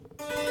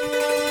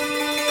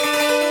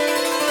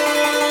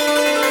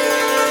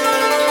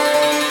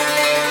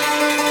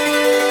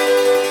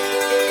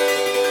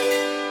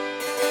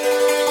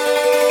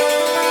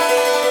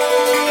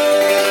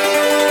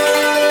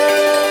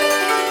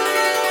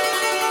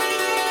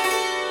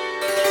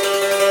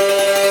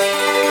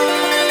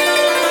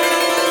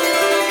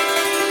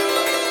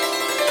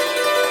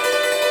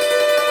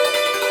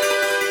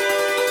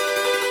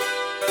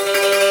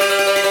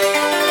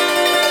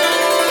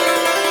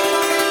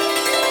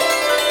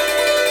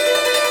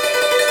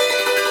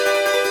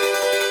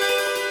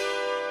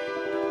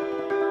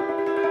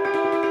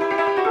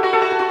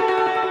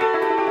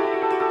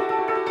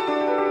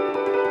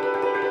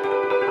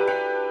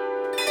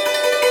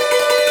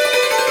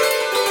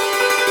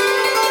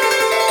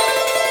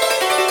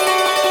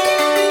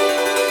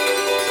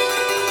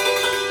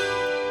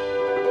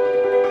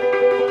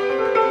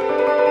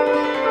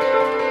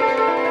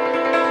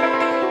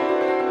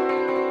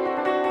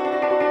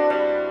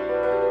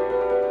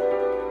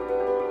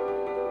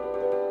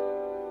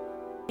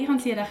ich habe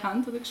das Lied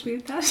erkannt, das du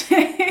gespielt hast.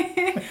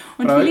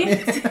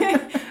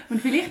 und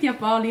vielleicht ja ein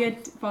paar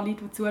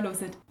Leute, die zuhören,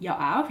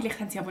 ja auch. Vielleicht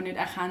haben sie aber nicht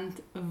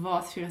erkannt,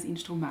 was für ein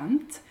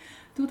Instrument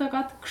du da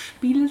gerade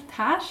gespielt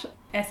hast.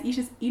 Es ist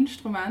ein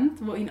Instrument,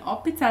 das in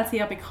Appenzell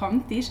sehr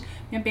bekannt ist.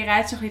 Wir haben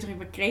bereits schon ein bisschen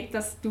darüber geredet,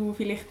 dass du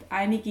vielleicht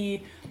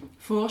einige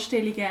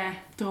Vorstellungen,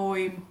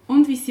 Träume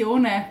und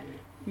Visionen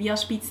wie ein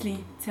bisschen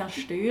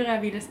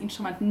zerstören, weil das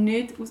Instrument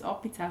nicht aus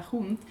Appenzell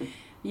kommt,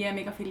 wie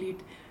mega viele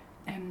Leute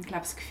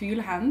das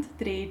Gefühl haben.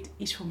 Die Rede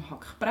ist vom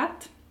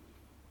Hackbrett.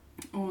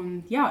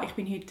 Und ja, ich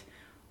bin heute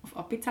auf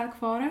Appenzell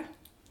gefahren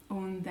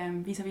und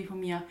vis-à-vis von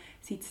mir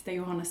sitzt der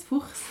Johannes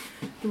Fuchs.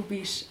 Du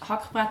bist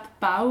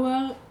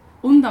Hackbrettbauer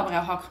und aber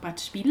auch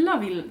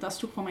Hackbrettspieler, weil das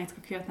Stück, das wir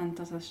jetzt gehört haben,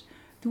 das hast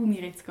du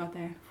mir jetzt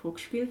gerade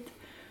vorgespielt.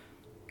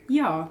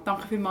 Ja,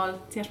 danke vielmals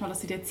zuerst mal,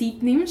 dass du dir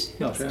Zeit nimmst.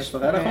 Ja, schön, dass du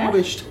hergekommen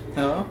bist.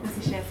 Ja. Das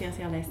ist sehr, sehr,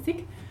 sehr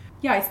lässig.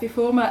 Ja, jetzt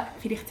bevor wir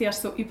vielleicht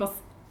zuerst so über das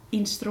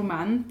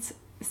Instrument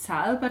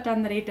selber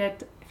dann reden,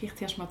 vielleicht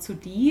zuerst mal zu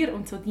dir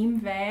und zu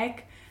deinem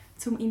Weg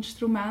zum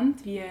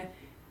Instrument. Wie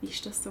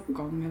ist das so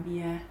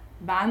gegangen?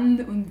 Wann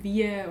und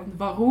wie und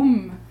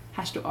warum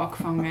hast du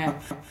angefangen,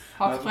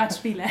 Hackbrett zu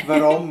spielen?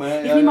 Warum?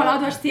 Ich nehme mal an,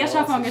 du hast zuerst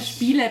angefangen zu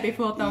spielen,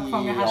 bevor du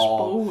angefangen hast zu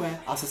bauen.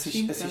 Also es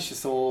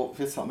ist so,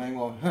 vielleicht sagt man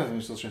manchmal,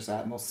 wie so schön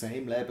sagt, muss sein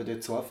im Leben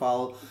durch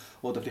Zufall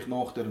oder vielleicht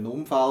nach durch einen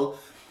Unfall.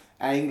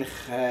 Eigentlich,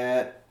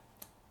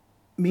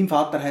 mein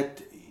Vater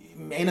hat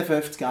im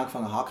 51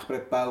 angefangen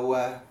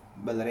Hackbrettbauer,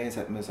 weil er eins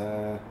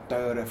musste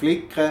Türen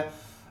flicken.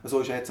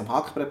 So ist er jetzt zum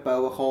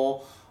Hackbrettbauer gekommen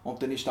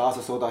und dann ist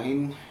das so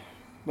dahin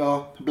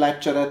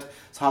plätschert,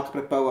 das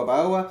Hackbrettbauer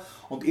bauen.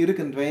 Und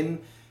irgendwann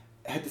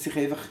hat er sich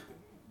einfach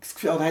das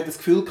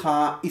Gefühl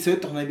gehabt, ich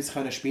sollte doch noch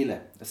etwas spielen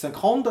können. Es sind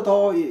Kunden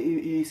da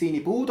in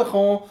seine Bude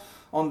gekommen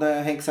und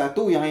haben gesagt,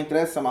 du, ich habe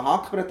Interesse an einem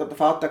Hackbrett. Und der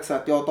Vater hat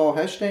gesagt, ja, da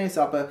hast du es,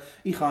 aber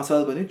ich kann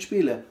selber nicht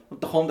spielen.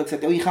 Und der Kunde hat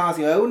gesagt, ja, ich kann es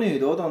ja auch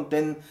nicht. Oder? Und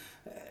dann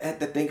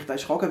hat er gedacht,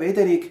 das ist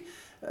Kagenwederig.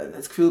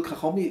 Das Gefühl,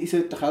 komm, ich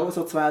sollte auch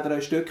so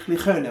 2-3 Stückchen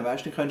können.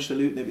 Weißt, dann könntest du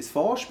den Leuten etwas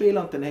vorspielen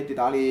und dann hätten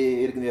alle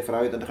irgendwie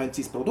Freude. Und dann können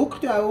sie das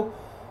Produkt ja auch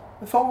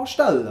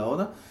vorstellen.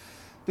 Oder?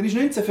 Dann ist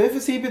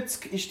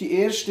 1975 ist die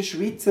erste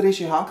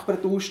schweizerische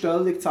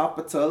Hackbrettausstellung in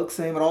Appenzell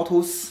im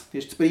Rathaus. Die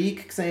war zu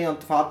Brieg und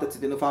der Vater hat sie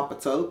dann auf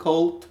Appenzell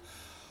geholt.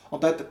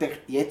 Und dann hat er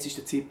gedacht, jetzt ist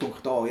der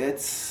Zeitpunkt da.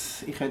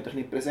 Jetzt, ich könnte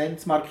eine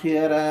Präsenz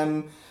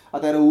markieren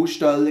an dieser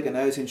Ausstellung, ein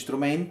neues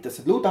Instrument. Das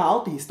sind lauter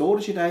alte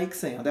historische Ideen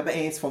gesehen und eben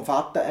eins vom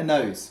Vater ein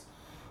neues.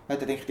 Dann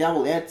hat er gedacht,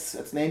 jawohl,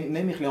 jetzt nehme ich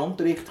ein bisschen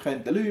Unterricht,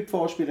 könnten Leute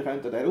vorspielen,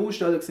 könnten an dieser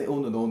Ausstellung sehen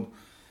und.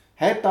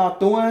 Hat da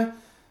getan,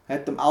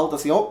 hat dem all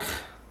das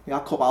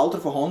Jakob Alder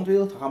von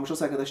Honwil, da kann man schon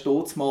sagen, der ist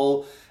dort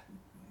mal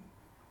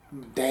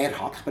der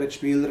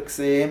Hackbrettspieler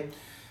gesehen.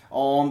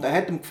 Und er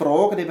hat ihn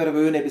gefragt, ob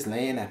er etwas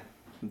lernen will.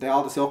 Und der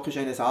Aldas Jock ist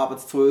eines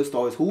Abends zu uns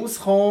hier ins Haus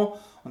gekommen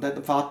und hat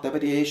dem Vater eben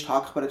die erste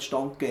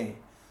Hackbrettstunde gegeben.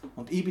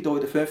 Und ich war hier in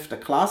der 5.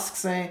 Klasse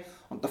gesehen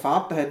und der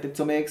Vater hat dann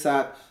zu mir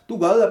gesagt, du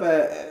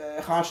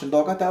kannst dann da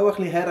auch ein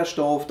bisschen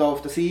herstehen auf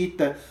der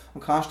Seite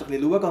und kannst ein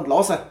bisschen schauen und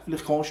hören,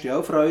 vielleicht kommst du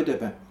auch Freude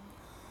über.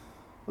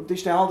 Und dann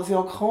ist der Aldas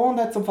Jock gekommen und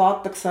hat zum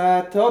Vater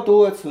gesagt, ja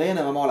du, jetzt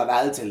lernen wir mal ein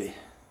Wälzeli,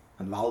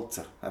 ein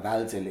Walzer, ein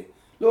Wälzeli.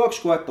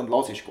 Schaust gut und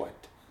hörst gut.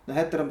 Dann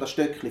hat er ihm das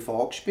Stückchen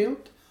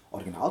vorgespielt,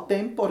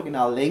 Originaltempo,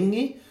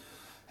 Originallänge.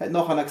 Er hat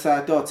nachher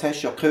gesagt, ja, jetzt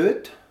hast du ja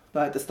gehört,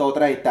 da hat es hier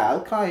 3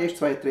 Teile gehabt, erst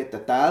 2, 3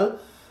 Teil.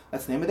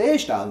 Jetzt nehmen wir den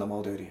ersten Teil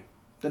nochmal durch.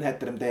 Dann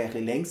hat er ihm den ein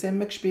bisschen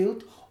langsamer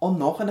gespielt und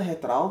nachher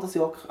hat er Aldas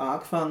Jock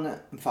angefangen,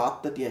 dem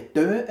Vater die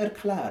Töne zu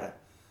erklären.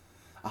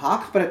 Ein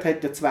Hackbrett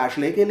hat ja 2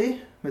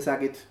 Schlägeli, wir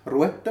sagen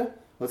Ruten,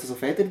 also so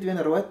federt wie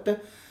eine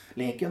Rute,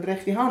 linke und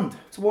rechte Hand,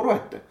 2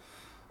 Ruten.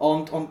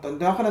 Und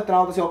nachher hat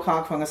Aldas Jock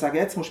angefangen zu sagen,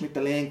 jetzt musst du mit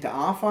der linken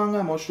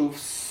anfangen, musst du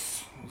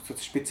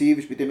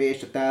spezifisch bei dem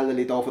ersten Teil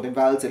hier von dem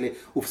Wälzeli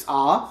aufs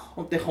A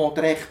und dann kommt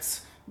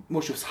rechts,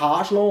 musst du aufs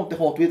H schlagen und dann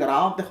kommt wieder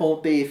A und dann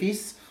kommt D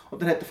Fis.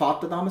 Und dann hat der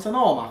Vater damals so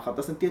nachmachen.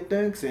 Das sind die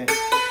Töne.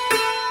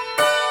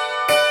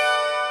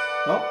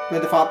 Ja,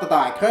 wenn der Vater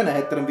das können,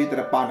 hat er ihm wieder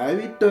ein paar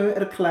neue Töne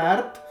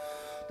erklärt.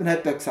 Dann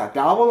hat er gesagt,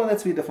 jawohl, und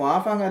jetzt wieder von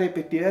Anfang an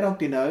repetieren und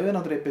die neuen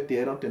und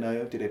repetieren und die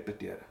neuen und die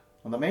repetieren.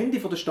 Und am Ende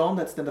der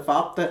Stunde hat es dann der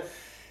Vater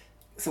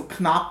so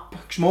knapp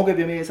geschmogen,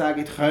 wie wir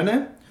sagen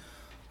können.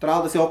 Der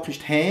Aldas Jock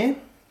ist heim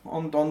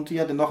und ich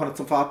habe dann nachher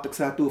zum Vater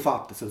gesagt, du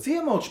Vater, soll sie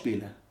mal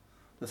spielen?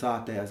 Dann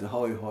sagt er, also,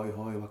 hoi,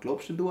 was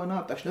glaubst du denn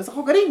an? Das ist nicht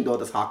so gering,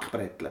 das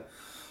Hackbrettchen.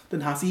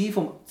 Dann haben sie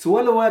vom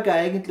Zuschauen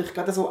eigentlich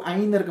gerade so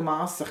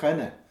einigermaßen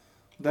können.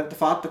 Und dann hat der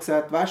Vater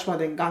gesagt, weißt du,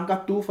 dann geh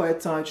du von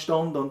jetzt an in die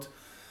Stunde. Und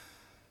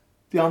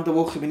die andere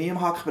Woche bin ich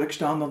im Hackbrett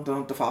gestanden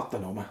und der Vater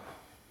noch.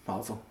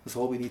 Also,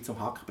 so bin ich zum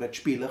Hackbrett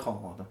spielen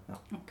gekommen. Ja.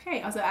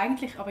 Okay, also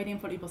eigentlich aber in dem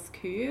Fall über das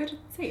Gehör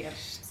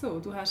zuerst. So,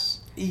 du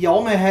hast... Ja,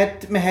 man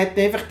hat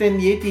einfach dann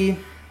jede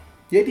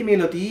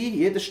Melodie,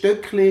 jedes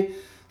Stückchen.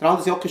 Der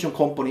Aldas Jock war ein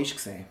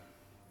Komponist.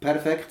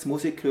 Perfektes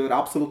Musikgehör,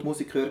 absolut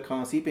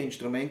Musikgehör, 7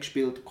 Instrumente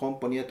gespielt,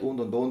 komponiert und,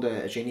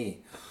 ein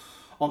Genie.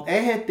 Und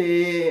er hat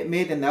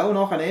mir dann auch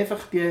nachher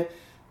einfach die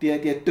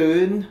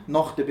Töne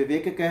nach den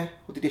Bewegungen,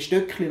 oder die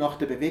Stückchen nach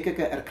den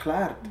Bewegungen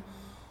erklärt.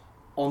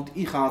 Und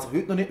ich kann also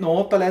heute noch nicht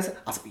Noten lesen.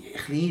 Also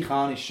klein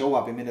kann ich schon,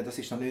 aber ich meine, das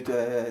ist noch nicht,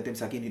 dem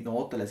sage ich nicht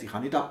Noten lesen. Ich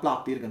kann nicht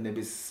abblatt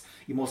irgendetwas.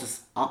 Ich muss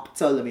es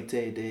abzählen mit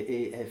C, D,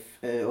 E,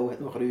 F, O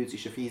hat noch Kreuz,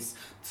 ist ein Fies.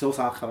 So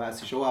Sachen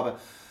weiss ich schon, aber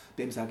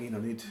dem sage ich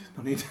noch nicht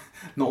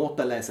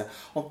Noten lesen.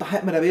 Und da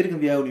hat man aber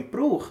irgendwie auch nicht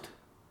gebraucht.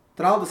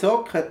 Der alte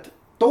Sock hat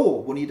hier,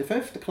 als ich in der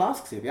 5.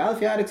 Klasse war,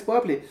 wie 11-jähriges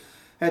Bubli,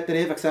 hat er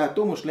einfach gesagt,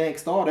 du musst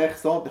links da,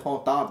 rechts da, dann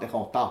kommt da, dann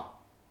kommt da.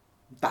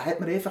 Und da hat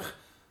man einfach,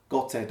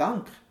 Gott sei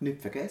Dank,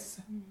 nicht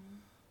vergessen.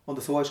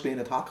 Und so hast du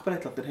gelernt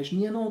Hackbrettler, dann hast du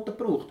nie eine Note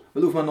gebraucht.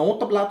 Weil auf einem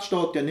Notenblatt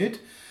steht ja nicht,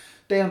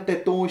 der und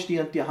der Ton ist die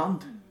und die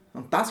Hand.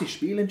 Und das ist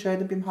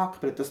spielentscheidend beim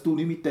Hackbrett, dass du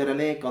nicht mit dieser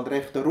linken und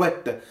rechten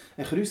Rute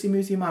eine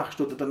Krüsi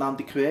machst oder dann an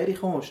die Quere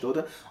kommst.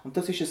 Oder? Und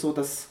das ist ja so,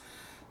 dass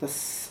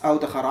auch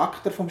der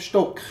Charakter des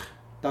Stock,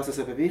 dass es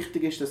eben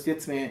wichtig ist, dass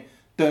jetzt mehr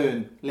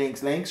Töne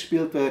links-links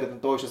gespielt werden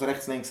und da ist es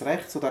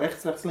rechts-links-rechts oder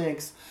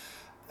rechts-rechts-links.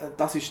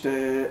 Das ist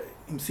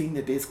im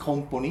Sinne des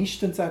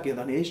Komponisten, sage ich. Und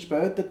dann erst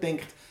später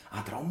denkt,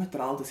 darum hat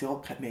der alte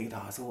Jock hat mir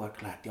das so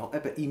erklärt. Ja,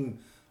 eben im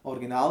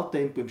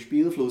Originaltempo, im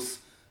Spielfluss,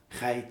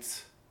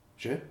 geht's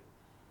schön.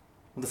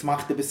 Und es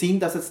macht eben Sinn,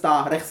 dass es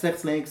da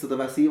rechts, links oder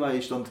was immer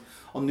ist und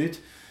nicht,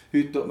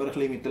 heute tut man ein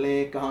bisschen mit der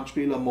linken Hand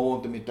spielen, am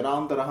Mond mit der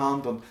anderen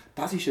Hand. Und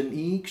das ist ein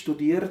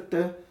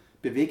eingestudierter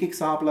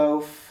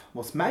Bewegungsablauf,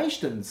 was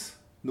meistens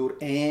nur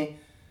eine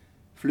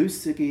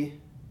flüssige,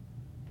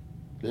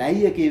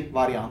 leiige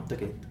Variante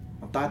gibt.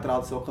 Und da hat er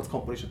also als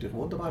Komponist natürlich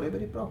wunderbar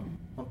übergebracht.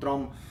 Und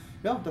darum,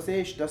 ja, das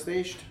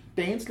ist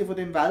Tänzchen von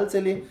dem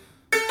Wälseli.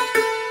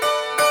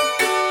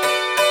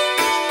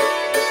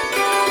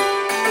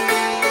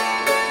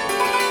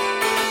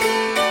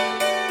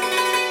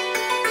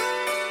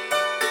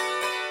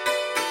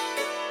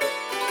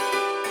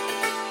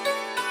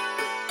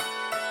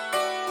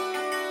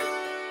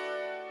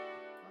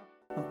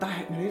 Und da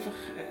hat man einfach,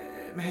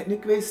 man hat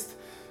nicht gewusst,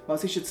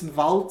 was ist jetzt ein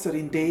Walzer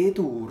in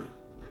D-Dur?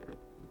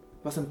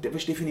 Was ist die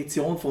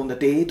Definition von einer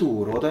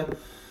D-Dur, oder?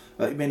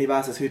 Ich meine, ich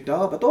weiss es heute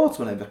auch, aber da hat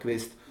man einfach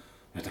gewusst,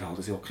 ja, der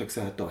alte Jocke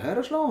gesagt, hier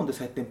herschlagen und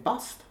es hat dann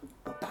gepasst.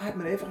 Und da hat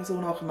man einfach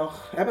so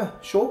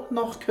schon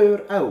nach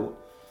Gehör auch.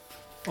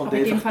 Und aber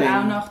in dem Fall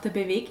auch nach der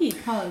Bewegung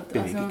halt.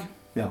 Bewegung, also,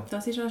 ja.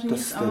 Das ist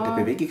wahrscheinlich der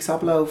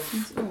Bewegungsablauf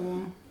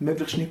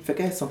möglichst nicht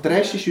vergessen. Und der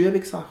Rest ist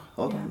Übungssache,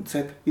 oder? Ja.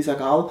 Und ich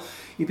sage all,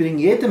 ich bringe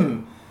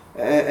jedem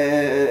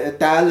ein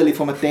Teil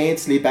von einem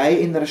Tänzchen bei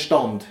in einer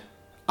Stunde.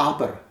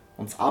 Aber,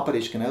 und das Aber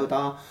ist genau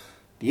da,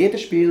 jeder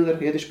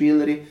Spieler, jede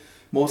Spielerin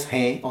muss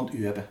hin und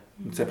üben.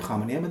 Und das kann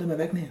man niemandem mehr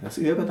wegnehmen. Das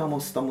Üben, da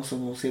muss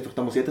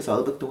jeder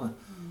selber tun.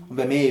 Und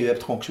wer mehr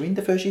übt, kommt geschwind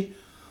Fische.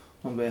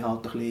 Und wer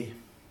halt ein bisschen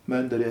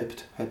Münder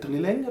übt, hat ein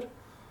bisschen länger.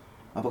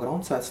 Aber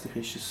grundsätzlich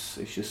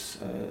ist es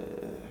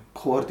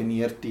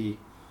koordinierte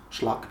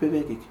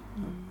Schlagbewegung.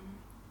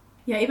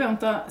 Ja, eben,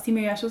 und da sind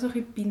wir ja schon so ein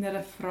bisschen bei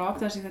einer Frage.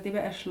 Du hast gesagt, eben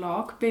eine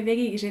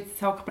Schlagbewegung. Ist jetzt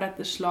das Hackbrett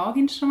ein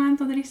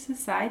Schlaginstrument oder ist es ein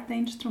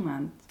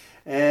Saiteninstrument?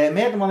 Wir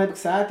haben mal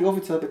gesagt, die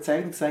offizielle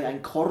Bezeichnung sei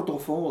ein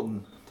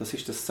Chordophon. Das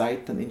ist das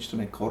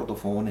Saiteninstrument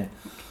Chordophone.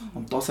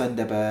 Und da sind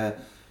eben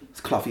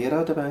das Klavier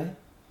auch dabei,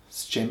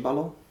 das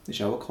Cembalo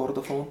ist auch ein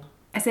Chordophon.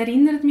 Es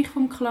erinnert mich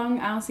vom Klang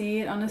auch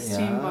sehr an ein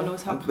Cembalo.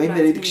 Ja. Wenn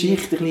man in die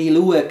Geschichte ein bisschen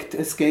schaut,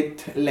 es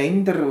gibt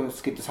Länder,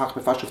 es gibt das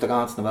Hackbrett fast auf der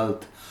ganzen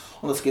Welt.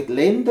 Und es gibt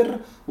Länder,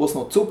 wo es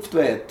noch gezupft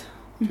wird,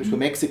 zum Beispiel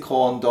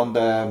Mexiko und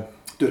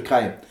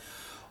Türkei.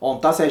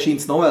 Und das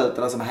ist noch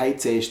älter. Also man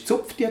hat zuerst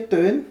zupft die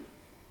Töne,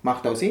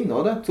 macht auch Sinn,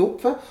 oder?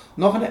 Zupfen. Und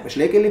nachher hat man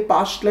Schlägel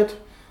gebastelt,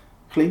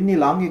 kleine,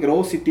 lange,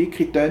 grosse,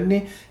 dicke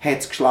Töne, hat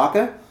es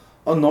geschlagen.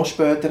 Und noch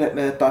später hat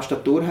man eine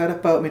Tastatur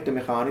hergebaut mit der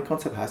Mechanik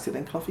und das heisst ja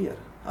dann Klavier.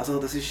 Also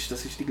das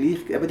ist die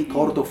gleiche, eben die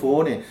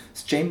Chordophone,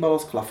 das Cembalo,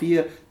 das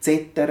Klavier, das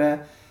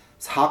Zettern,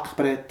 das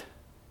Hackbrett.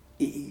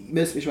 Ich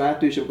muss mich schwer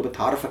täuschen, aber die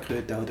Harfe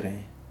gehört auch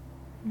rein.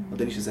 Und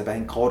dann ist es eben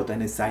ein Chord,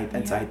 ein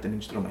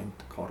Saiteninstrument.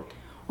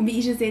 Und wie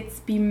ist es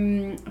jetzt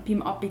beim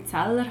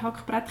Appenzeller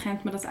Hackbrett?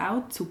 Könnte man das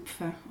auch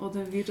zupfen?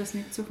 Oder würde das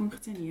nicht so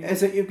funktionieren?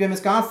 Also, wenn man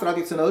es ganz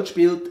traditionell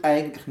spielt,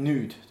 eigentlich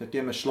nicht. Da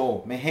tun wir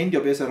schlagen. Wir haben ja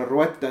bei unserer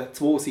Rute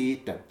 2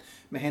 Seiten.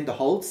 Wir haben eine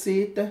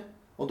Holzseite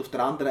und auf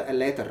der anderen eine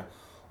Leder.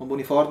 Und als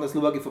ich vorhin das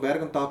Schaue von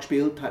Berg und Tag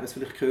gespielt habe, hat man es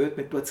vielleicht gehört,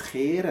 man tut es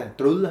kehren,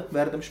 drüllen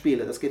während dem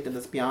Spielen. Das gibt dann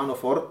das Piano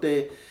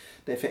forte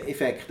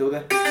Effekt,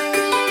 oder?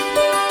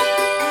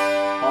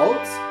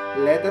 Holz,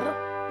 Leder.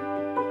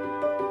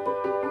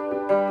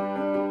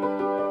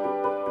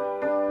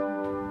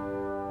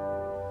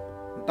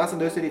 Und das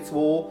sind unsere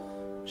 2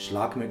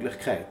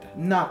 Schlagmöglichkeiten.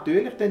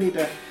 Natürlich, dann in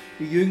der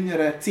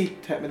jüngeren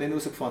Zeit hat man dann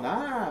herausgefunden,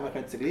 man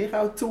könnte sie gleich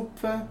auch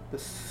zupfen,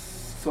 das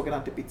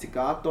sogenannte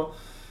Pizzicato.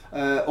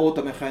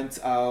 Oder man könnte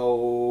es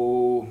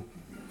auch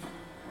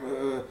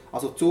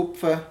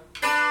zupfen.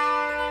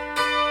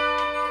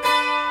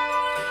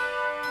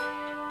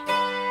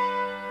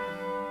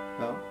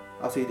 Ja.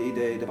 Also in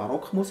der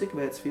Barockmusik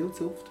wird es viel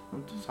gezupft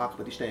und das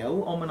Hackbrett ist dann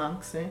auch umeinander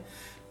gesehen.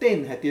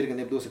 Dann hat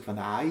irgendjemand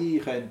herausgefunden,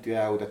 ich könnte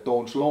ja auch den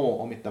Ton schlagen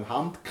und mit der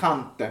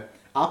Handkante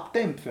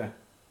abdämpfen.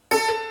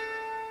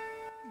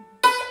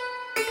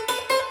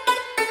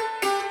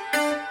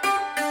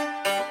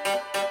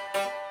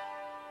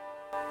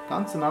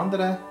 Ganz ein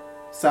anderer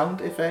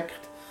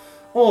Soundeffekt.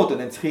 Oder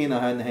in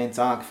China haben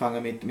sie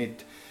angefangen ich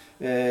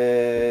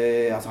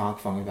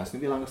weiß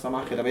nicht, wie lange sie das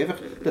machen, aber einfach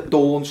den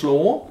Ton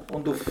schlagen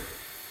und auf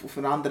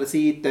der anderen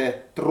Seite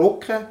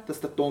drücken,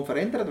 dass der Ton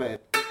verändert wird.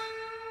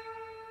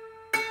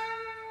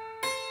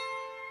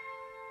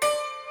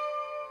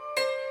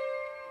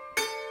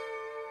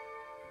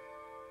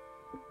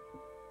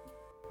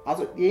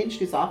 Also die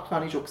erste Sache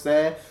habe ich schon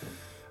gesehen.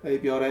 Ich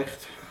bin ja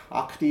recht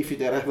aktiv in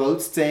dieser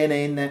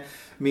Weltszene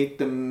mit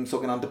dem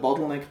sogenannten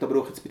Bottleneck. Da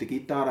braucht es bei der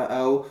Gitarre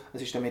auch.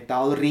 Es ist der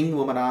Metallring,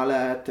 den man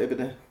anlegt, über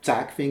den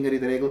Zeigefinger in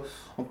der Regel.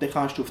 Und dann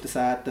kannst du auf der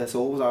Seite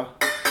so sagen.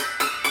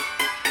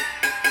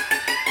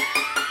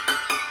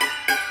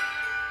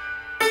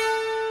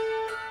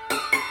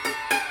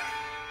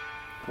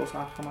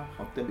 Sachen machen.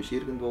 Und dann bist du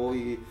irgendwo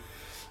in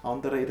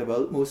der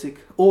Weltmusik.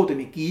 Oder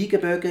mit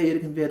Geigenbögen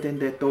irgendwie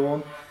den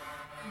Ton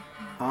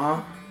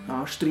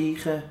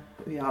anstreichen,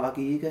 wie à la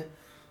Geige.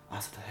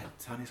 Also da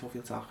habe ich so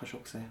viele Sachen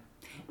schon gesehen.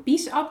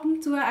 Bist du ab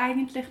und zu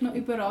eigentlich noch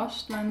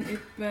überrascht, wenn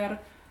jemand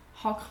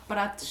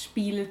Hackbrett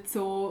spielt,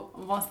 so,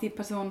 was die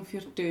Person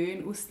für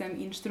Töne aus dem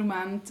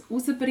Instrument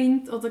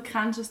rausbringt? Oder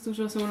kennst du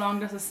schon so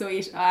lange, dass es so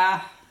ist,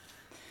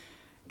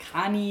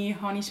 kenne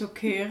ich, habe ich schon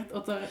gehört?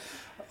 Oder?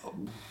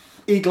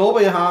 Ich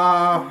glaube, ich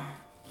habe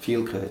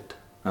viel gehört.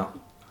 Ja.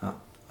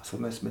 Also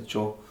müssen wir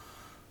schon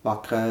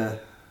wacker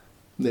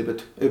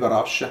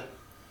überraschen.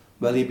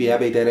 Weil ich bin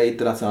eben in dieser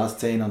internationalen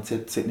Szene und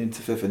seit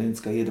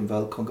 1995 an jedem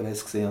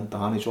Weltkongress gesehen und da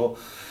habe ich schon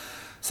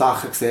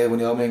Sachen gesehen, wo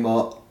ich auch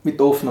manchmal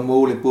mit offenem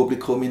Maul im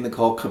Publikum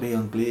hineingehockt bin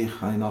und gleich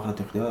habe ich nachher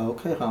gedacht, ja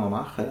okay, kann man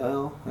machen,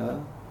 ja.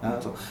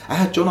 Also, er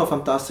hat schon noch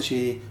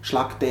fantastische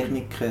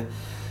Schlagtechniken,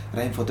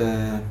 rein von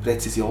der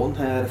Präzision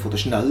her, von der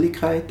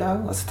Schnelligkeit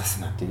auch. Also das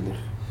sind natürlich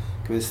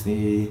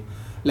gewisse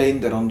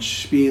Länder und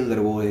Spieler,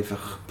 die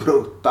einfach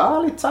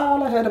brutale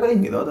Zahlen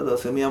herbringen. Oder?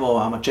 Also, wir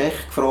haben einen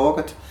Tschech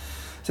gefragt,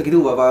 sag ich,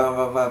 du,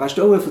 weißt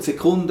du, wie viele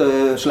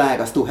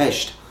Sekundenschläge du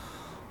hast?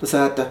 Da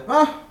sagt er,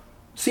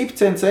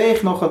 17 sehe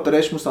ich noch und der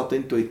Rest muss halt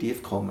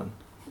intuitiv kommen.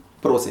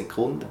 Pro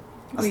Sekunde.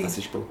 Also das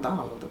ist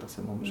brutal, oder? Das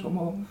muss man schon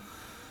mal.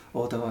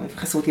 Oder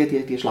einfach so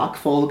die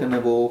Schlagfolgen,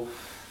 wo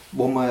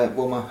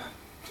man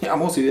ja,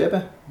 muss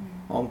üben.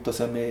 Und das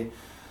haben wir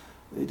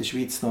in der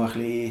Schweiz noch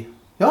ein bisschen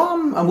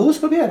am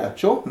Ausprobieren.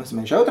 Schon. Wir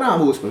sind schon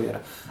dran am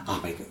Ausprobieren.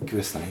 Aber in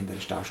gewissen Ländern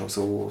ist das schon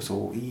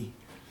so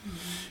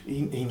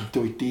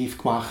intuitiv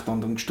gemacht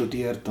und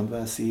studiert und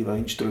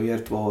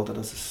instruiert worden,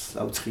 dass es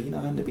auch in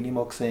China haben, bin ich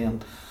mal gesehen.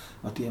 Und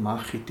was die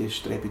machen, die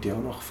streben die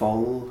auch noch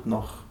voll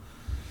nach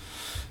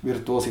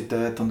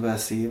Virtuosität und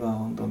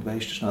und wer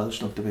ist der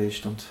Schnellste und der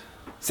Beste. Und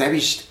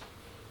selbst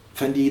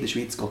finde ich in der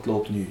Schweiz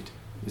Gottlob nichts.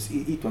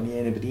 Ich kann nie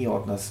über dich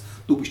ordnen, dass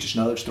du bist der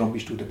Schnellste, darum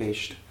bist du der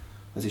Beste.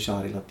 Das ist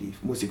auch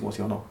relativ. Musik muss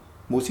ja auch noch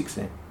Musik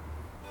sein.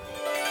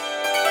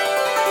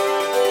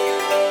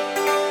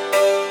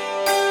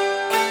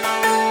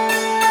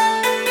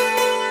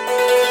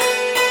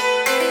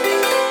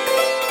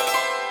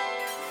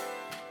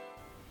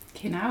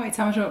 Genau, jetzt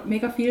haben wir schon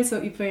mega viel so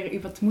über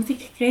die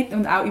Musik geredet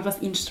und auch über das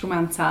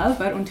Instrument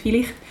selber. Und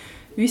vielleicht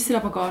wissen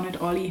aber gar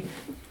nicht alle, die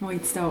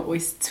jetzt da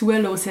uns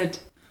zuhören,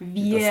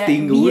 wie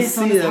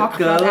so ein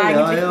Hackbrett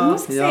eigentlich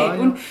aussieht. Ja.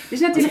 Und es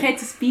ist natürlich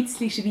jetzt ein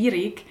bisschen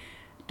schwierig,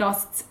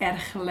 das zu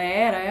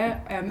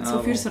erklären, so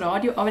fürs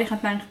Radio. Aber ich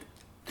habe gedacht,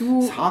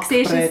 du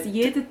siehst es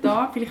jeden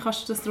Tag, vielleicht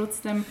kannst du das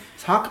trotzdem...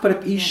 Das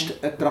Hackbrett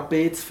ist ein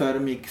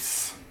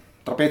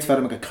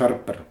trapezförmiger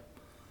Körper.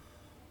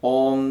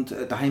 Und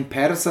da haben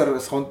Perser,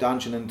 es kommt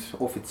anscheinend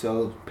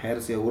offiziell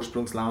Persien,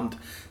 Ursprungsland,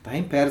 da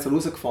haben Perser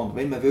herausgefunden,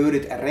 wenn man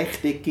eine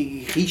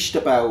rechteckige Kiste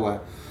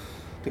bauen,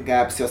 dann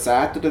gäbe es ja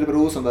Säten darüber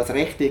raus und weil es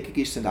rechteckig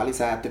ist, sind alle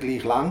Säten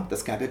gleich lang,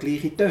 das gäbe ja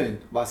gleiche Töne,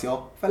 was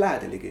ja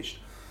verlädelig ist.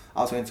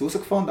 Also haben sie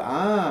herausgefunden,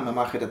 wir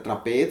machen eine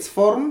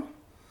Trapezform,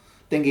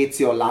 dann gibt es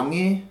ja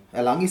eine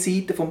lange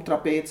Seite vom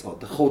Trapez,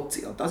 oder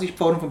Kotzi, und das ist die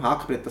Form vom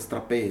Hackbrett, das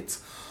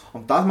Trapez.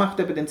 Und das macht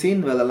eben den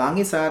Sinn, weil eine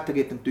lange Seite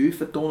gibt einen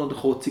tiefen Ton und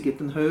eine kurze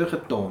gibt einen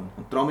höheren Ton.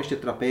 Und darum ist die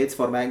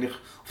Trapezform eigentlich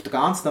auf der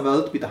ganzen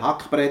Welt bei den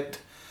Hackbrett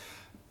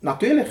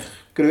natürlich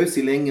Grösse,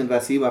 Länge und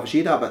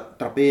verschieden, aber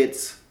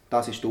Trapez,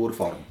 das ist die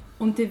Urform.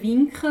 Und der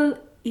Winkel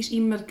ist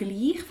immer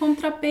gleich vom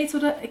Trapez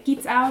oder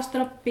gibt es auch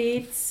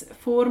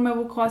Trapezformen,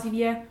 die quasi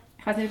wie,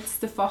 ich weiß nicht, ob das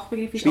der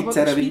Fachbegriff ist,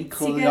 spitzerer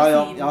Winkel,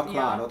 ja,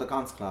 klar, oder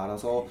ganz klar.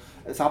 Also,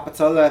 das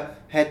Appenzell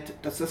hat,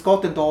 das geht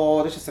dann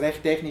da, das ist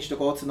recht technisch, da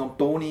geht es dann um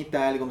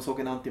Toneinteilung, um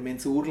sogenannte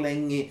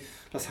Mensurlänge.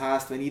 Das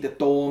heisst, wenn ich den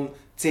Ton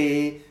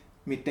C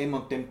mit dem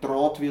und dem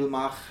Draht will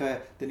machen,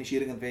 dann ist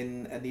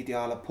irgendwann ein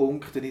idealer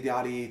Punkt, eine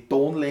ideale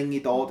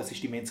Tonlänge da, das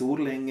ist die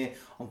Mensurlänge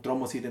und darum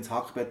muss ich dann das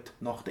Hackbrett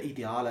nach den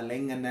idealen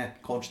Längen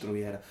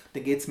konstruieren.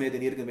 Dann geht es mir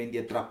dann irgendwann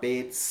die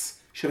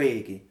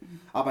Trapezschräge.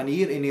 Aber ein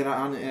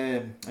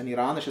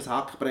iranisches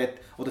Hackbrett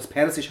oder das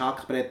persische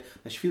Hackbrett,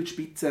 das ist viel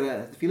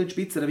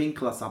spitzerer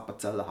Winkel als das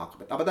Appenzeller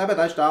Hackbrett. Aber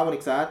das ist das, was ich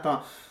gesagt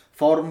habe,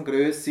 Form,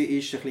 Grösse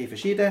ist ein bisschen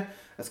verschieden.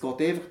 Es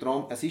geht einfach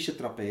darum, es ist eine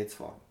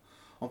Trapezform.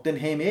 Und dann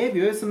haben wir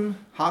bei unserem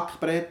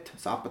Hackbrett,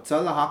 das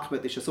Appenzeller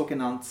Hackbrett ist ein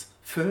sogenanntes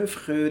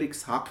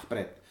 5-chöriges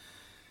Hackbrett.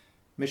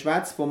 Man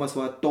schwätzt von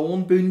so einem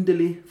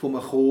Tonbündel von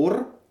einem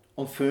Chor.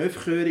 Und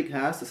 5-chörig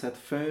heisst, es hat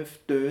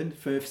 5 Töne,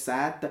 5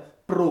 Saiten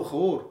pro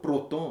Chor,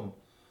 pro Ton.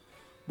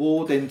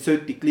 Wo dann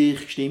sollte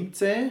gleich gestimmt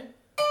sein.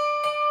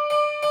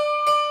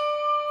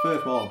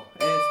 5 Mal. 1,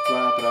 2,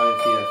 3,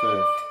 4,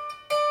 5.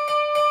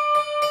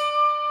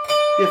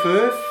 Die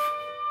 5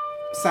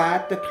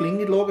 Saiten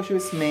klingen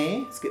logischerweise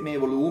mehr, es gibt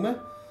mehr Volumen.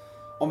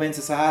 Und wenn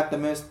sie sagen,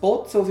 dann müsst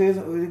putzen aus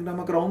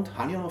irgendeinem Grund,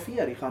 habe ich auch noch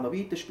 4, ich kann noch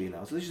weiterspielen.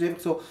 Also das ist einfach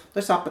so,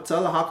 das ist das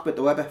Appenzeller Hackbrett,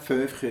 das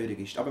eben 5-chörig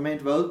ist. Aber wir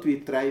haben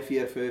weltweit 3,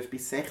 4, 5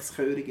 bis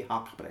 6-chörige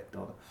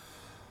Hackbretter. Oder?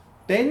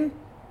 Dann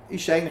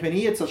ist eigentlich, wenn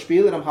ich jetzt als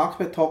Spieler am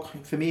Hackbrett hocke,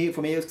 von mir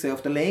aus gesehen,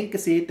 auf der linken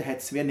Seite hat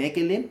es wie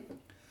Nägel.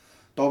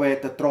 Da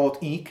wird der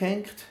Draht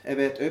eingehängt, er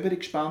wird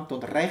übergespannt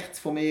und rechts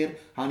von mir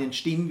habe ich einen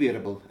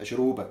Stimmwirbel, eine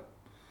Schraube.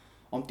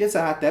 Und die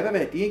Seite eben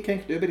wird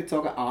eingehängt,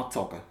 übergezogen,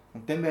 angezogen.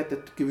 Und dann wird der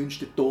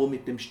gewünschte Ton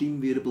mit dem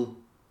Stimmwirbel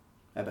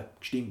eben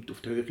gestimmt, auf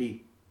die Höhe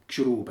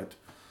geschraubt.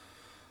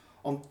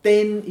 Und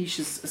dann ist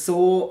es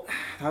so,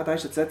 da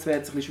ist jetzt wird es ein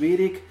bisschen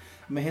schwierig,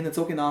 wir haben einen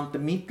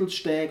sogenannten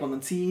Mittelsteg und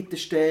einen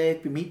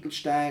Seitensteg. Beim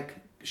Mittelsteg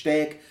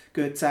gehen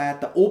die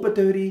Seiten oben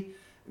durch,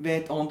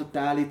 wird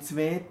Unterteile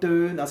 2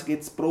 Töne, also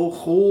gibt es pro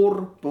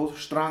Chor, pro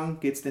Strang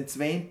gibt es dann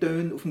 2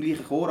 Töne auf dem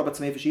gleichen Chor, aber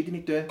 2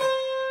 verschiedene Töne.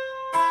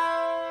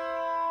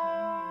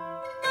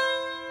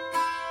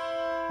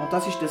 Und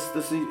das ist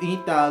das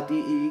eingeteilt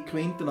in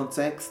Quinten und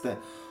Sechsten.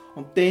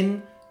 Und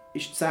dann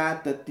ist die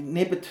Seite,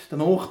 neben der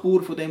Nachbau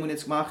von dem, was ich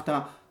jetzt gemacht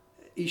habe,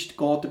 geht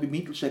er beim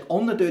Mittelsteg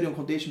unten durch und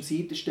kommt erst im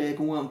Seitensteg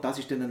um. Und das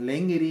ist dann eine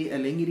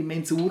längere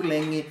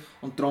Mensurlänge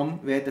und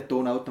darum wird der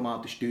Ton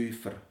automatisch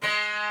tiefer.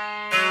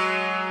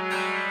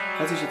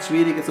 Das ist jetzt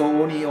schwierig, so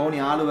ohne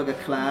Anschauen zu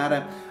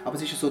erklären, aber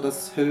es ist so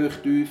das hoch,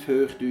 tief,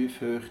 hoch, tief,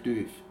 hoch,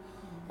 tief.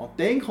 Und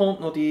dann kommt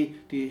noch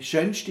die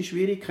schönste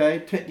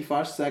Schwierigkeit, würde ich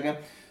fast sagen.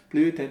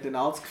 Die Leute haben dann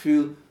auch das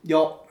Gefühl,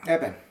 ja,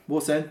 eben, wo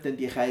sind denn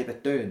die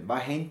Scheiben Töne?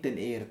 Was haben denn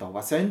ihr da?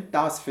 Was sind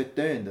das für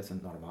Töne? Das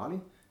sind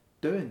normale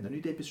Töne,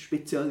 nicht etwas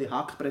spezielle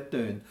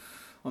Hackbretttöne.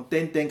 Und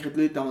dann denken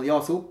die Leute einmal,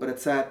 ja super,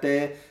 jetzt sagt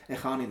er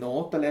kann nicht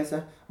Noten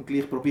lesen und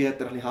gleich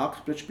probiert er ein bisschen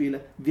Hackbrett zu spielen.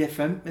 Wie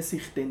findet man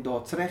sich denn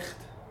da zurecht?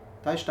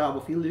 Das ist das,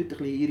 was viele Leute ein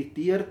bisschen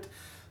irritiert.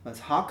 Weil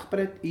das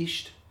Hackbrett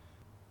ist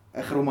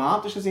ein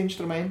chromatisches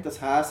Instrument, das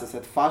heisst, es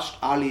hat fast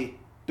alle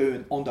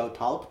Töne und auch die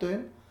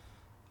Halbtöne.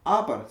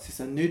 Aber sie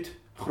sind nicht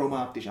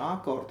chromatisch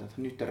angeordnet,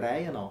 nicht der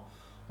Reihe nach.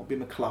 Und bei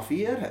einem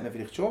Klavier hat man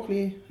vielleicht schon ein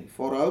bisschen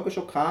vor Augen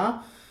schon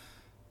gehabt,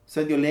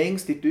 sind ja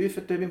längs die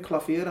tiefen Töne beim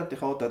Klavier und die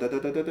kommt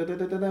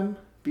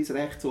bis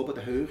rechts oben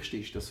der höchste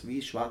ist, das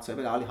weiß schwarz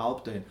eben alle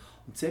Halbtöne.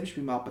 Und selbst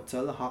beim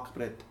Appenzeller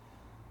Hackbrett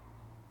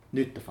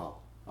nicht der Fall.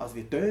 Also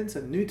die Töne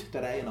sind nicht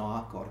der Reihe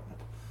nach angeordnet.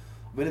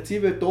 Und wenn jetzt Sie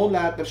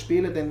Tonleiter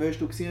spielen, dann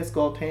wirst du sehen, es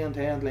geht her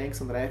und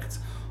links und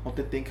rechts. Und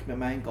dann denkt man,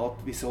 mein Gott,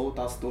 wieso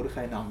das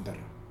durcheinander?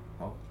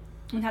 Ja.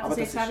 Und hat das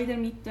jetzt auch wieder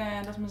mit,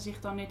 dass man sich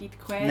da nicht in die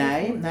Quere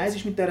Nein, es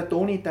ist mit dieser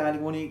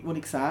Toneinteilung, wo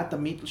ich gesagt habe,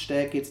 am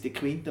Mittelsteg gibt es die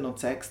Quinten und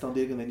Sechsten und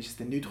irgendwann ist es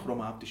dann nicht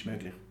chromatisch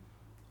möglich.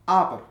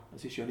 Aber,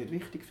 das ist ja nicht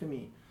wichtig für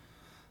mich.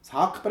 Das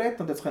Hackbrett,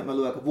 und jetzt könnte man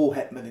schauen, wo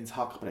hat man denn das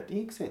Hackbrett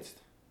eingesetzt?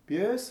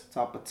 Bei uns, das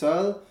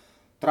Appenzell.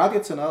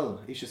 Traditionell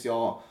ist es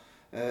ja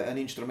ein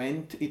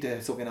Instrument in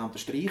der sogenannten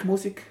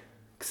Streichmusik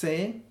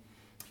gesehen.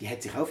 Die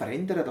hat sich auch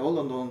verändert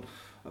und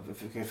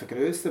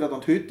vergrößert.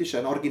 Und heute ist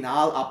eine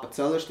original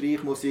Appenzeller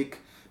Streichmusik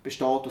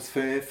besteht aus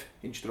 5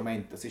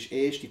 Instrumenten. Das ist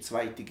erste,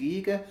 zweite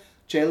Geige,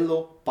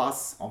 Cello,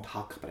 Bass und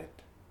Hackbrett.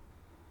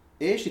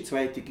 Erste,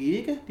 zweite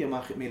Geige, die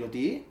machen die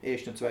Melodie,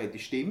 erste und zweite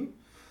Stimme.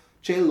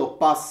 Cello,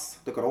 Bass,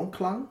 der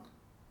Grundklang.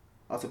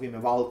 Also wie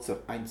ein Walzer,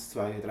 1,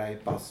 2, 3,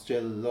 Bass,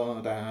 Cello,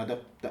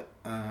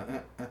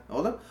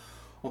 oder?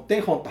 Und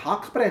dann kommt der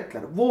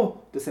Hackbrettler,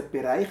 wo das einen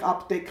Bereich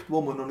abdeckt,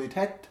 den man noch nicht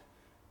hat.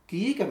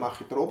 Geige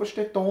macht den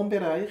obersten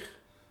Tonbereich,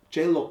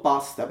 Cello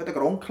passt eben der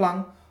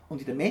Grundklang und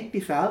in der Mitte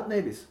fehlt noch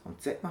etwas.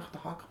 Und das macht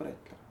der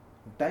Hackbrettler.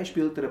 Und da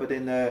spielt er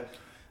eben dann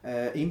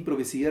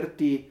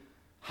improvisierte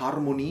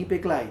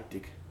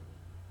Harmoniebegleitung.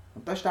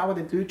 Und das ist das, was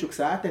die Leute schon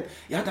gesagt haben.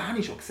 Ja, das habe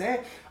ich schon gesehen.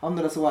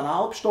 An so einer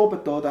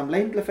Alpstobe, da am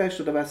Ländlerfest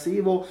oder was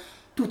ich wo.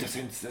 Du, da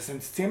sind sie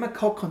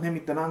zusammengehockt und haben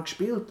miteinander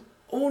gespielt.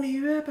 Ohne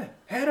Üben.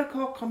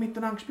 Hergehockt und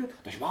miteinander gespielt.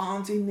 Das war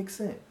wahnsinnig.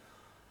 Dann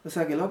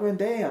sage ich, schau, wenn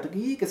der an der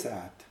Geige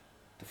sagt,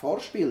 der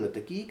Vorspieler,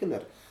 der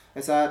Geigler,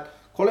 er sagt,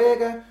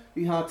 Kollege,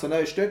 ich habe so ein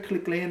neues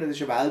Stöckchen gelernt, das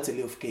ist ein Walzer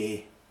auf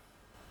G.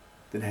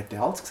 Dann hat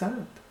er alles gesagt.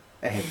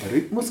 Er hat den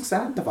Rhythmus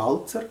gesagt, den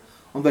Walzer.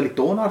 Und welche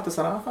Tonart das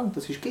anfängt,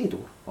 das ist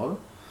G-Dur. Oder?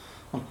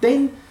 Und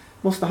dann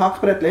muss der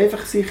Hackbrett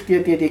einfach sich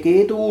die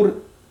G-Dur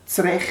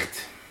zurecht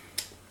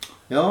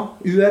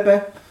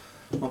üben.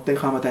 Und dann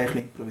kann man den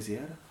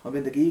improvisieren. Und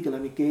wenn der Geigler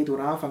mit G-Dur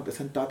anfängt, dann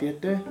sind da die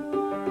Töne.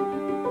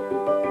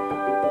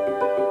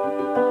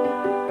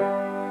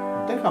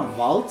 Und dann kann man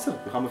Walzer,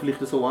 dann kann man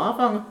vielleicht so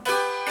anfangen.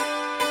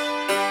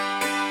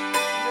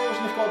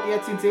 Wahrscheinlich geht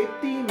jetzt in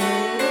Septim.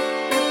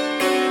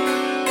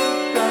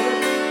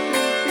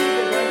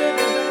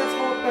 Jetzt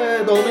kommt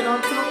der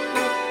Dominant zurück.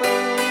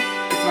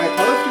 Die zweite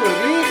Hälfte, die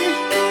gleich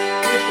ist.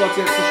 Vielleicht geht es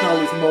jetzt so schnell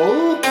ins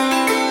Moll.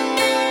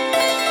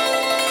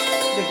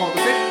 Dann kommt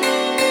der Septim.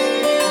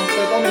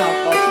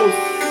 Dominante als Schluss.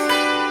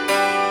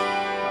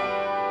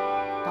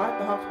 Da hat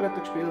der Hackbretter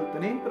gespielt.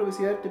 Eine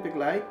improvisierte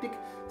Begleitung,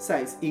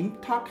 sei es im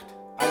Takt.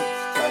 1,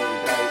 2, 3, 1,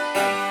 2,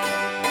 3,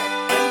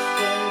 1,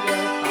 2, 3,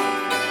 1,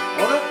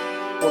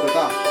 2. Oder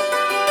da.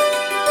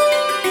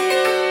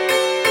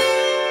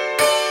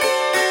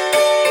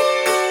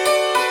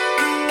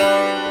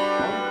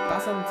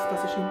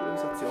 Das ist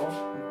Improvisation.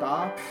 Und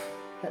da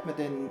hat man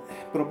dann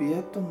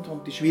probiert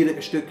und die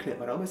schwierigen Stücke hat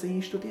man auch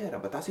einstudieren.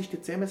 Aber das ist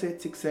die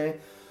Zusammensetzung.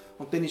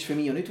 Und dann ist für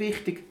mich auch nicht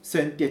wichtig,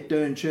 sind die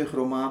Töne schön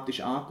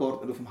chromatisch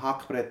angeordnet auf dem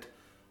Hackbrett.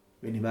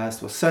 Wenn ich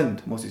weiss, was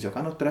sind, muss ich es ja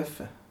gar noch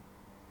treffen.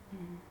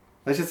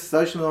 Weißt du,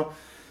 das ist noch,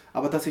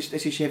 aber das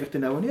ist einfach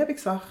dann auch eine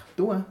Übungssache.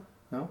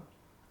 Ja.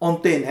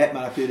 Und dann hat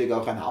man natürlich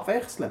auch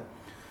abwechseln,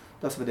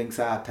 dass man dann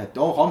gesagt hat,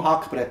 oh, komm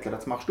Hackbrettler,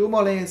 jetzt machst du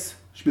mal eins,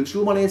 spielst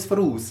du mal eins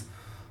voraus.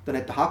 Dann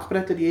hat der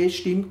Hackbrettler die erste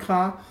Stimme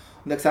gehabt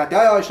und hat gesagt,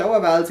 ja, ist auch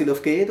eine Welt,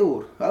 auf G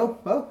durch. Oh,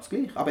 das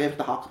gleich. Aber einfach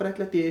der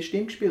Hackbrettler hat die erste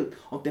Stimme gespielt.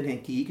 Und dann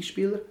haben die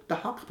Gegenspieler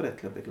den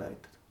Hackbrettler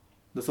begleitet.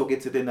 Und so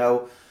gibt es ja dann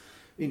auch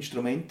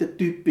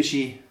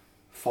instrumententypische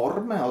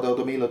Formen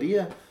oder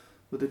Melodien,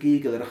 wo der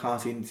Giegler kann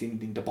sind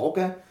in der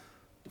Bogen,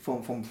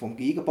 vom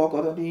Geigenbogen,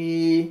 oder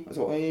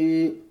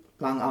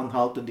lang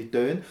anhaltende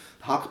Töne.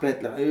 Der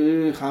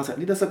Hackbrettler kann es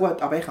nicht so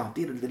gut, aber er kann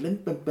die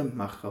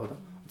machen, oder?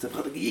 Und dann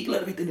kann der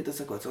Giegler wieder nicht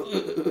so gut. So,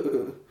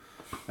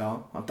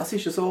 Ja, und das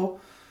ist ja so,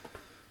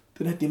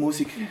 dann hat die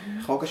Musik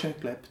ganz schön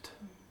gelebt.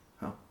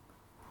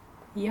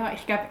 Ja,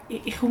 ich glaube,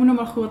 ich komme noch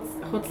mal kurz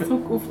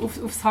zurück auf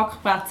das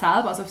Hackbrett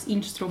selber, also auf das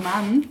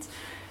Instrument,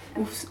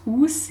 aufs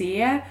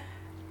Aussehen.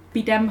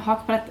 Bei dem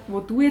Hackbrett,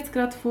 das du jetzt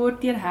gerade vor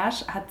dir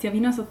hast, hat es ja wie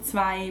noch so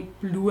 2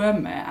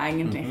 Blumen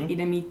eigentlich in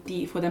der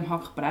Mitte von dem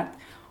Hackbrett.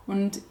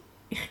 Und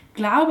ich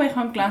glaube, ich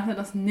habe gelesen,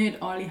 dass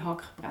nicht alle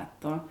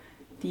Hackbretter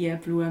diese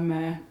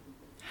Blumen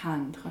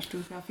haben. Kannst du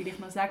vielleicht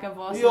noch sagen,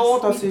 was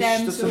es mit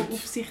dem so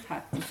auf sich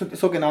hat? Das sind die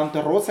sogenannten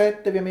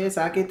Rosetten, wie wir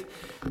sagen.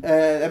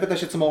 Das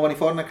ist jetzt mal, was ich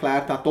vorhin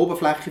erklärt habe, die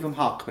Oberfläche des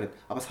Hackbretts.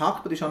 Aber das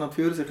Hackbrett ist an und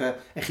für sich eine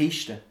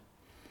Kiste.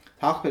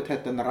 Das Hackbrett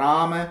hat einen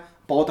Rahmen,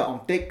 Boden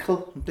und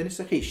Deckel und dann ist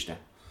es eine Kiste.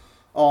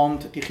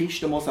 Und die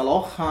Kiste muss ein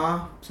Loch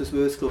haben, sonst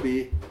würde es, glaube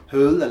ich,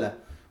 höhlen.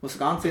 Ich muss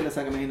ganz ehrlich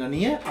sagen, wir haben noch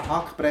nie ein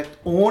Hackbrett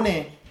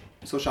ohne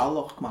so ein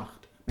Schallloch gemacht.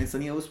 Wir haben es noch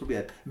nie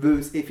ausprobiert, weil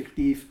es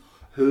effektiv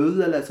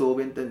höhlen, so,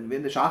 wenn du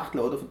eine Schachtel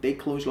oder vom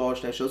Deckel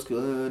ausschlägst, hast du das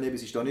Gefühl,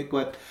 es ist da nicht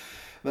gut,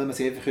 weil man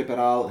sie einfach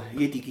überall,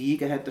 jede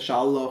Geige hat ein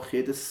Schallloch,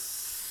 jeder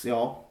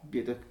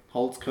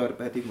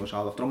Holzkörper hat irgendwo ein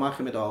Schallloch. Darum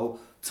machen wir da auch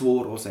 2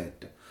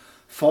 Rosetten.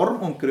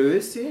 Form und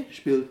Größe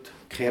spielt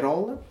keine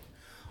Rolle.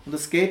 Und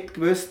es gibt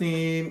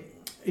gewisse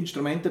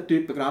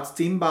Instrumententypen, gerade das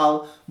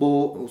Zimbal, die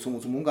aus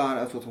dem Ungarn,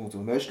 also aus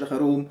dem östlichen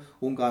Raum,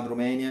 Ungarn,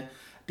 Rumänien,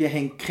 die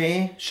haben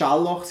kein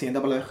Schallloch, sie haben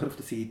aber Löcher auf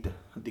der Seite.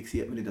 Und die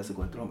sieht man nicht so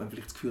gut. Darum hat man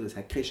vielleicht das Gefühl, es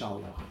hat kein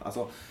Schallloch.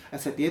 Also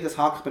jedes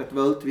Hackbrett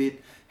weltweit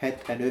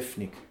hat eine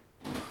Öffnung.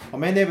 Und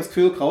wir haben eben das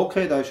Gefühl,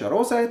 okay, da ist eine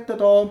Rosette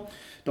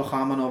da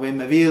kann man noch, wenn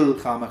man will,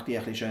 kann man die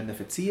ein bisschen schöner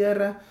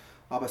verzieren.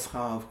 Aber es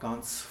kann auch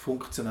ganz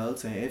funktionell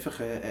sein. Einfach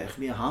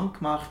eine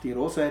handgemachte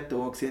Rosette,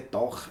 wo man sieht,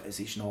 doch, es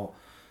ist noch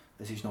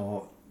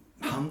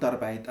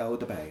Handarbeit auch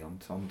dabei.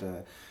 Und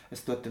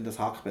es tut dann das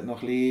Hackbrett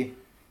noch ein bisschen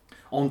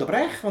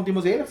unterbrechen. Und ich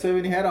muss ehrlich sagen,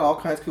 wenn ich herhake, habe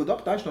ich das Gefühl,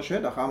 doch, das ist noch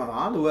schön, da kann man noch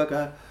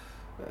anschauen.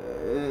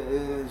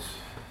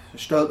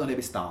 Es stellt noch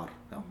etwas dar.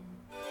 Ja.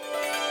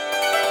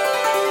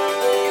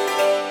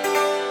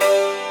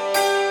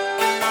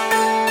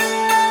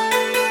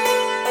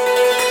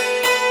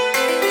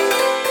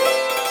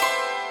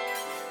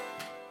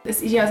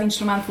 Es ist ja ein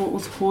Instrument, das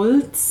aus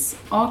Holz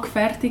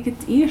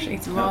angefertigt ist.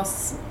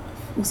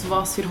 Aus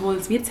was für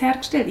Holz wird es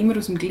hergestellt? Immer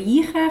aus dem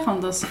Gleichen? Kann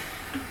das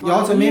ja,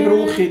 also ich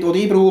brauche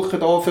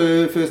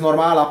hier für das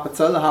normale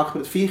Appenzeller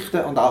Hackbrett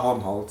Fichte und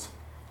Ahornholz.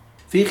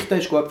 Fichte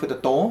ist gut für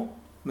den Ton.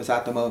 Man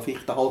sagt einmal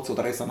Fichtenholz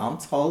oder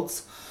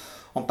Resonanzholz.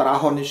 Und der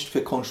Ahorn ist für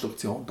die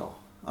Konstruktion da.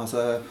 Also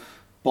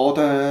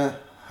Boden,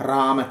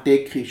 Rahmen,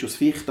 Decke ist aus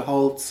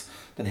Fichtenholz.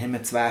 Dann haben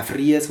wir 2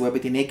 Fries, wo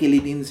eben die Nägel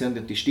drin sind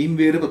und die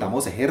Stimmwirbel. Da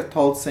muss ein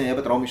Herdholz sein,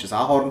 eben darum ist es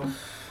Ahorn.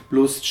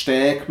 Plus die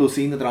Stege, plus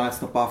innen dran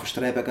jetzt noch ein paar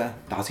Verstrebungen.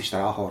 Das ist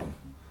der Ahorn.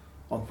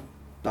 Und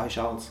das ist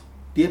alles.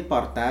 Diese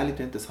paar Teile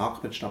stabilisieren das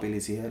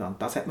Hackbrett.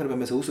 Und das hat man, wenn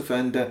man es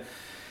herausfinden,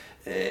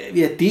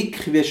 wie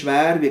dick, wie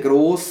schwer, wie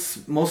gross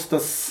muss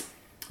das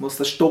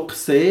Stock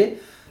sein,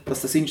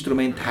 dass das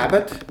Instrument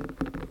hat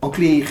und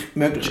gleich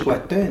möglichst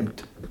gut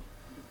tönt.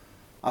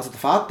 Also der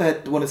Vater,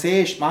 als er es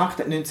erst gemacht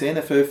hat,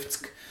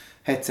 1951,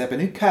 hat es eben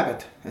nicht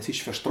gehabt. Es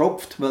ist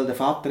verstropft, weil der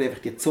Vater einfach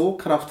die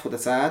Zugkraft der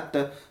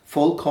Saiten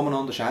vollkommen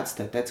unterschätzt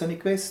hat. Er hat es auch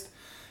nicht gewusst.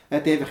 Er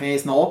hat einfach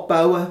eins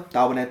nachgebaut,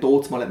 da er nicht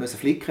dort mal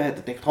flicken musste, hat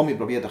er gedacht, komm, ich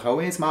probiere doch auch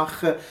eins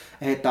machen.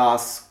 Er hat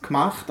das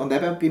gemacht und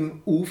eben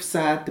beim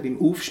Aufsäten,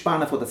 beim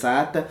Aufspannen der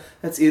Saiten,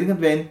 hat es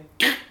irgendwann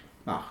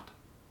gemacht.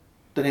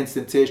 Dann haben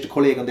sie zuerst der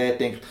Kollege und er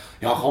gedacht,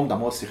 ja komm, da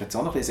muss ich jetzt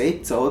auch noch ein bisschen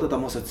setzen, oder? Da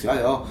muss jetzt, ein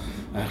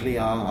bisschen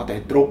an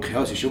den Druck,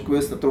 ja, es ist schon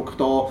gewiss, der Druck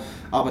da,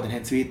 aber dann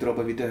haben sie weiter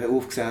oben wieder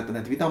aufgesetzt und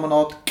hat wieder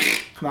einmal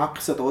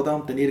knacksen, oder?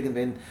 Und dann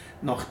irgendwann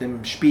nach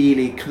dem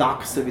Spiel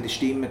knacksen, wieder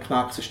Stimmen,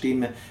 haben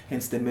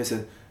sie dann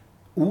müssen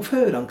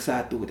aufhören und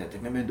gesagt,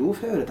 wir müssen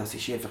aufhören, das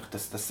ist einfach,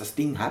 das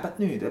Ding hat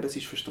nicht, es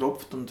ist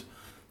verstopft und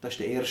das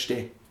war der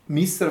erste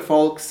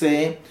Misserfolg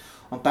gesehen.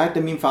 Und da hat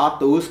dann mein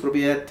Vater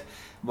ausprobiert,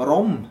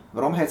 warum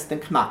hat es denn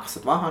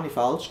geknackst, was habe ich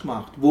falsch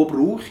gemacht, wo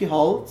brauche ich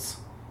Holz,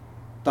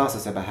 dass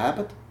es eben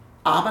hat,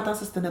 aber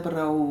dass es dann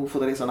aber auch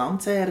von der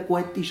Resonanz her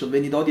gut ist. Und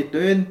wenn ich da die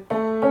Töne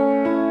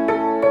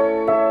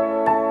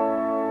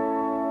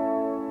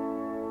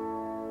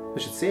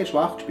das war jetzt sehr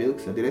schwach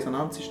gespielt, die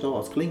Resonanz ist da,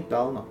 es klingt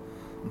auch noch.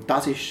 Und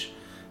das ist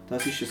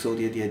so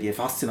die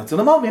Faszination.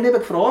 Einmal, wir haben eben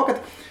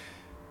gefragt,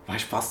 was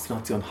ist die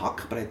Faszination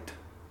Hackbrett?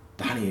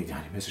 Da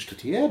musste ich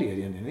studieren,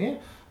 die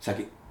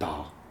sage ich,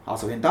 da.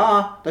 Also wenn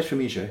da, das ist für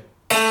mich schön.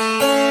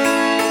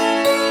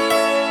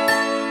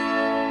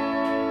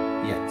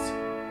 Jetzt.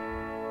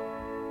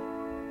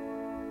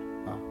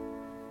 Ja.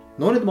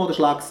 Noch nicht mal der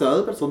Schlag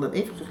selber, sondern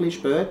einfach ein bisschen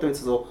später, wenn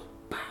es so...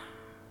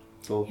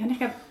 Ja, ich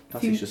glaube,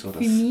 für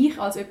mich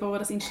als jemand, der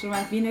das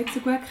Instrument wie nicht so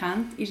gut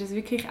kennt, ist es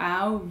wirklich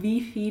auch,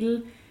 wie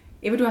viel,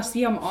 eben du hast es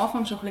wie am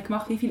Anfang schon ein bisschen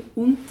gemacht, wie viele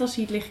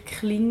unterschiedlich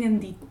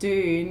klingende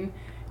Töne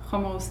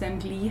kann man aus dem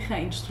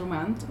gleichen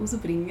Instrument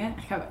herausbringen.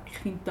 Ich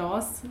finde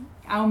das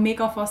auch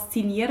mega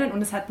faszinierend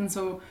und es hat dann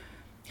so,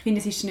 ich finde,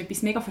 es ist dann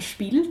etwas mega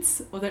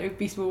Verspieltes oder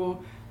etwas, wo man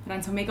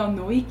dann so mega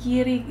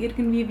neugierig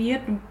irgendwie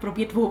wird und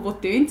probiert, wo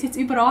tönt es jetzt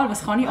überall,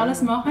 was kann ich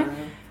alles machen.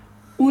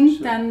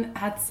 Und dann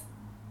hat es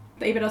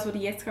eben das, was du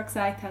jetzt gerade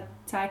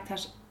gezeigt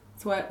hast,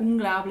 so eine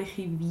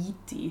unglaubliche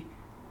Weite,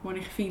 wo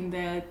ich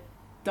finde,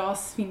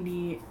 das finde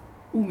ich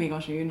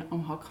mega schön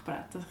am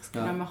Hackbrett. Also ich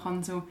glaube, man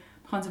kann so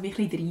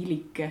wirklich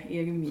reinliegen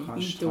irgendwie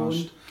im Ton.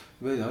 Ich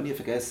will auch nie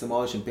vergessen,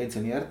 mal ist ein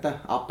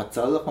pensionierter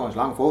Appenzell gekommen, er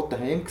war lange vor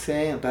daheim und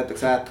dann hat er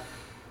gesagt,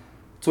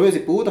 zu uns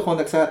in die Bude kommt,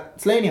 er gesagt,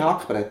 das lehne ich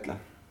Hackbrettle.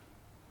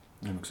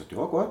 Dann haben wir gesagt,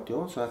 ja gut,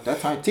 ja. Sagt,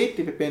 jetzt habe ich Zeit,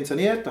 ich bin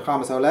pensioniert, dann kann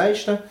man es auch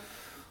leisten.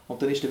 Und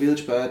dann ist der wild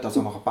spät,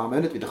 also nach ein paar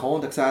Monaten wieder gekommen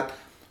und hat gesagt,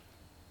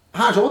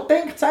 hast du auch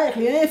gedacht, es sei ein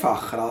bisschen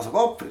einfacher, also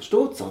Gottfried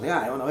Stutz,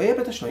 ja, noch eben,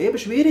 das ist noch eben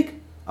schwierig.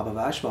 Aber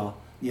weißt du was,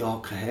 ich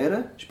habe keine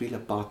Herren, spiele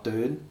ein paar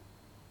Töne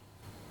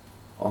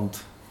und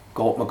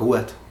geht mir gut.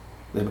 Dann haben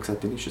wir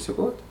gesagt, dann ist es ja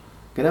gut.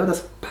 Genau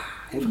das,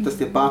 einfach, dass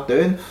die ein paar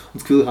Töne und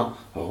das Gefühl haben,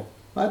 oh,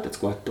 hat jetzt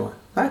gut getan.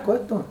 Nein,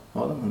 gut getan.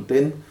 Und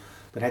dann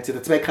hat sie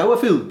den Zweck auch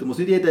erfüllt. Da muss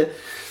nicht jeder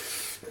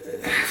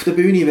auf der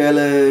Bühne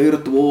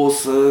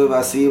virtuos,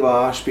 weiss ich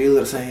was,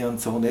 Spieler sein und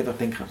so. Und einfach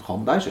denken,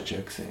 komm, das war jetzt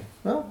schön gewesen.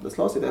 Ja, das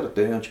lasse ich dieser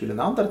Ton und spiele einen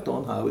anderen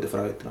Ton, habe auch wieder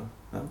Freude dran.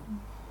 Ja.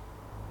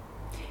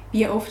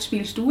 Wie oft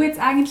spielst du jetzt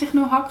eigentlich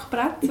noch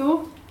Hackbrett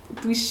so?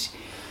 Du bist,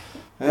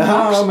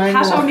 ja,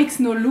 hast auch nichts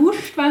noch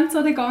Lust, wenn du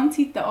so den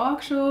ganzen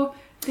Tag schon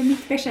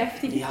damit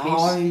beschäftigt bist?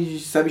 Ja,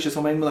 das ist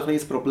so manchmal ein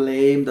kleines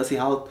Problem, dass ich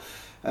halt,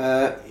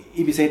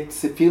 ich bin seit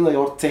vielen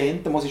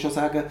Jahrzehnten, muss ich schon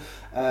sagen,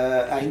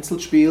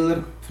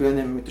 Einzelspieler. Früher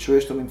mit der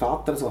Schwester und meinem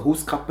Vater so eine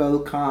Hauskapelle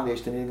gehabt, die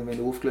ist dann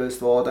irgendwann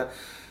aufgelöst worden.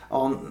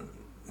 Und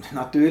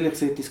natürlich,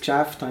 seit das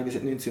Geschäft, ich bin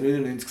seit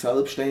 1999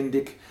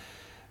 selbstständig,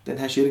 dann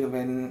hast du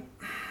irgendwann,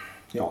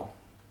 ja,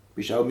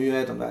 bist auch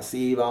müde und weiss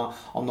ich was.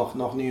 Und nach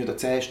 9 oder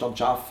 10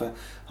 Stunden arbeiten,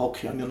 hocke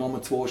ich ja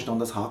nur 2 Stunden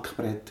das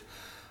Hackbrett.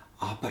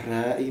 Aber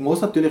ich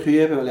muss natürlich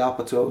üben, weil ich ab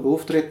und zu einen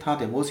Auftritt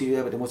habe, dann muss ich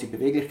üben, dann muss ich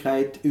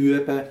Beweglichkeit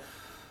üben.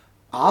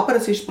 Aber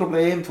es ist das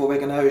Problem, von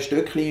wegen neuen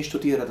Stöckchen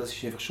studieren, das ist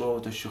schon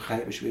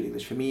schwierig.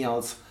 Das ist für mich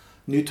als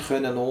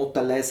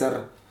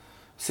Nicht-Notenleser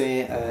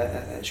sehr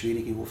eine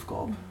schwierige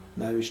Aufgabe.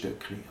 Neue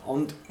Stöckchen.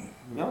 Und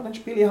ja, dann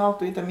spiele ich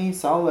halt wieder mein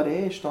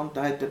allererst. Und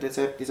dann hat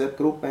diese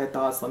Gruppe hat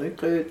das noch nicht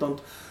gehört.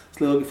 Und das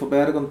schaue ich von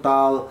Berg und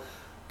Tal,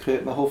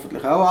 hört man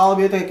hoffentlich auch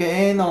alle wieder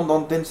gehen.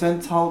 Und dann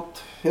sind es halt,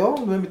 ja,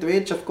 und wenn man mit der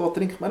Wirtschaft geht,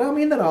 trinkt man auch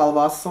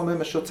Mineralwasser. Und wenn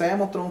man es schon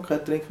 10-mal getrunken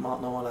hat, trinkt man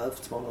halt nochmal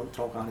 11-mal und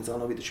dann kann ich es auch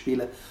noch wieder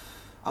spielen.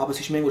 Aber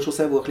es ist manchmal schon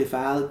sehr, wo ein bisschen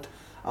fehlt.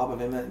 Aber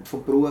wenn man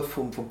vom Beruf,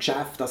 vom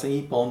Geschäft also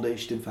eingebunden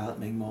ist, dann fehlt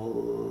manchmal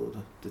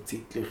die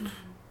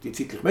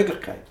zeitliche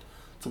Möglichkeit,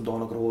 um da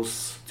noch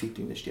grosse Zeit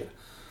zu investieren.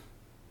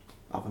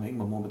 Aber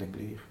manchmal muss man dann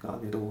gleich,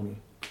 wie ohne.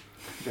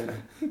 Bei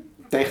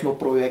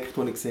Techno-Projekt,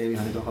 das ich sehe,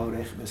 habe ich doch auch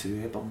recht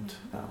üben. Und,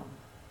 ja.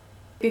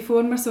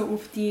 Bevor wir so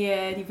auf die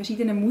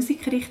verschiedenen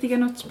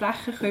Musikrichtungen noch zu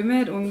sprechen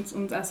kommen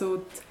und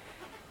also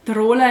die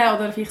Rolle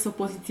oder vielleicht so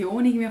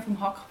Position vom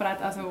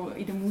Hackbrett, also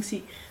in der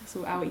Musik,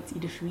 so auch jetzt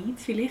in der Schweiz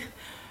vielleicht.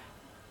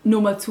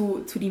 Nochmal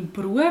zu deinem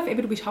Beruf,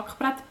 eben, du bist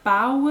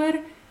Hackbrettbauer.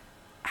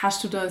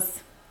 Hast du das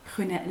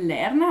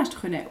lernen? Hast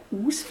du eine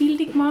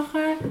Ausbildung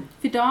machen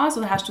für das?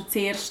 Oder hast du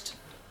zuerst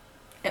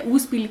eine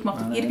Ausbildung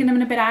gemacht in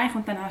irgendeinem Bereich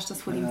und dann hast du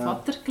das von deinem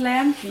Vater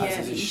gelernt? Wie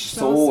also es ist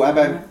so,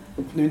 eben,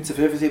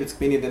 1975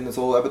 bin ich dann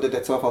so durch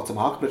den Zufall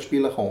zum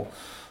Hackbrettspielen gekommen.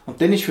 Und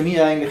dann ist für mich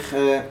eigentlich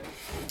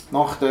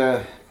nach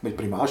der mit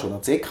Primarschule,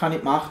 die Sek habe ich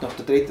gemacht, nach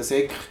der 3.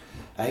 Sek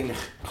eigentlich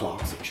klar,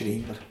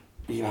 Schreiner.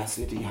 Ich weiss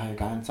nicht, ich habe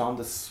ganz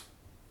anders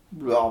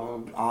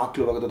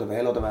angeschaut oder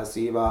wählen oder weiss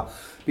ich was.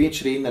 Ich bin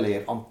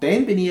Schreinerlehrer. Und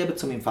dann bin ich eben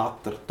zu meinem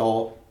Vater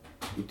da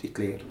in die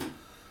Lehre.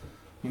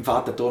 Mein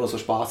Vater hat noch so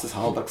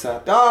spasseshalber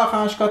gesagt, ja,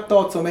 kannst du gerade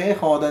hier zu mir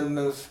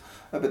kommen,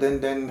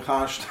 dann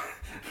kannst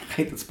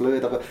klingt jetzt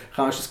blöd, aber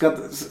kannst du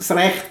das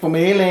Recht von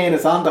mir lernen,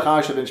 das andere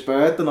kannst du dann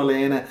später noch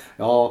lernen.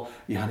 Ja,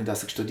 ich habe nicht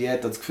das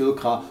studiert, das Gefühl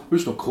gehabt,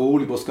 das ist noch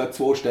cool, ich muss gerade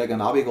 2 Stege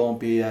runtergehen und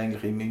bin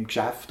eigentlich im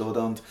Geschäft.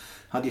 Oder? Und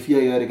habe die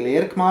 4-jährige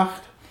Lehre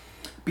gemacht.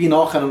 Bin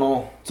nachher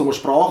noch zum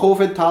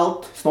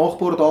Sprachaufenthalt ins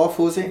Nachbardorf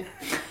raus.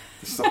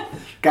 Das ist so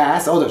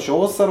Gäs oder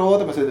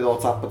Schossenroden, wir sind hier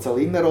in Appenzell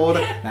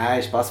Innerrhoden.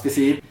 Nein, Spaß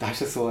beiseite. Das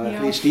ist so ein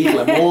bisschen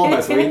Stichel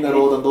Momen, so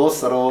Innerrhoden und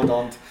Ausserrhoden.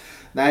 Und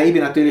nein, ich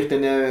bin natürlich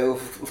dann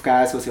auf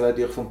Gäs, wo ich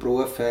natürlich vom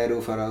Beruf her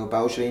auf einer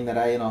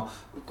Bauschreinerei noch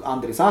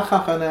andere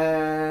Sachen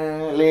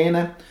können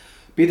lernen.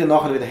 Bin dann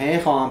nachher wieder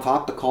hergekommen, am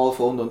Vater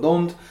geholfen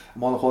und.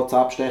 Mal noch kurz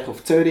abstechen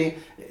auf Zürich,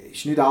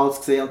 ist nicht alles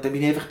gesehen und dann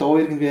bin ich einfach da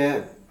irgendwie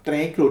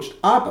reingerutscht.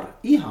 Aber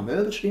ich habe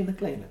Möbelschreiner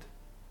gelernt.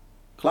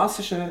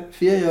 Klassische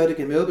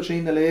 4-jährige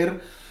Möbelschreinerlehre.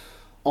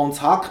 Und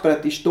das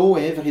Hackbrett ist hier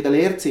einfach in der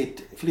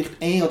Lehrzeit,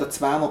 vielleicht 1 oder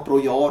 2 Mal pro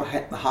Jahr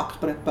hat man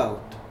Hackbrett gebaut.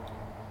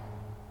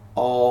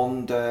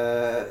 Und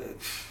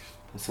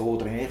so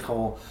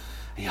reingekommen.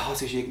 Ja,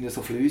 es ist irgendwie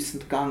so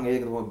fließend gegangen,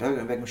 irgendwo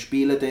wegen dem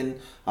Spielen dann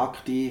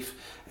aktiv.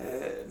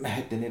 Man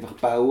hat dann einfach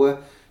bauen.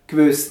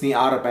 Gewisse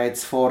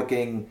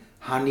Arbeitsvorgänge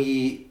habe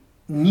ich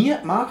nie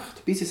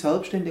gemacht, bis ich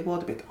selbstständig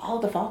wurde. Ich habe all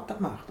den Vater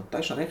gemacht. Und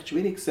das ist recht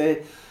schwierig gesehen.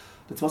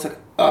 Dann zu sagen,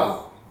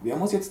 wie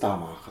muss ich jetzt das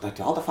machen? Das hat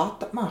ja all der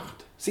Vater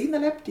gemacht.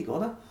 Sinnenlebendig,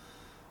 oder?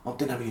 Und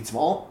dann habe ich jetzt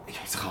mal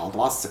ins kalte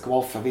Wasser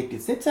geworfen, will ich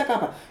jetzt nicht sagen,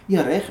 aber ich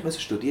habe recht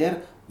studieren,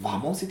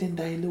 was muss ich denn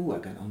da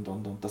schauen?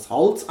 Und das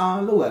Holz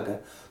anschauen.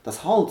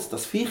 Das Holz,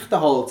 das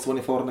Fichtenholz, das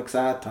ich vorhin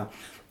gesagt habe,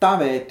 da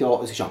weht ja,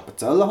 es ist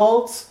Appenzeller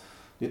Holz.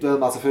 Nicht, weil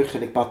wir so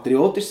fürchterlich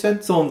patriotisch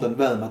sind, sondern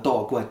weil wir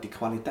hier gute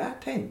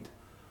Qualität haben.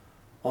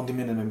 Und ich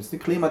meine, wir müssen nicht die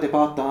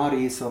Klimadebatte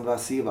anreissen und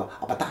was sie war.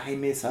 Aber da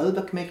haben wir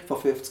selber gemerkt, vor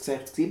 50,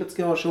 60, 70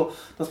 Jahren schon,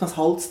 dass man das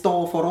Holz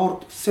hier vor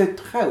Ort kaufen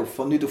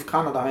sollte und nicht auf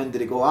Kanada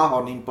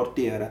Ahorn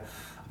importieren.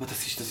 Aber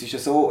das ist ja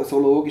so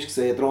logisch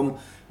gesehen. Darum,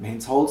 wir haben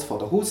das Holz vor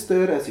der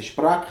Haustür, es ist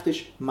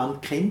praktisch,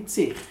 man kennt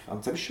sich.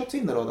 Und das ist schon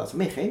Sinn, oder? Also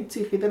man kennt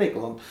sich in der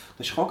Regel. Und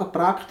das ist auch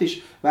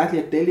praktisch, wenn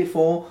ein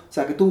Telefon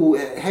sagen, du,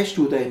 hast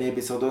du den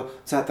etwas? Oder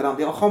sagt der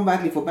andere, ja komm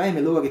vorbei,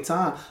 wir schauen jetzt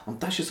an.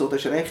 Und das ist so,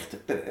 das ist recht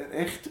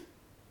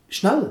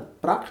schnell,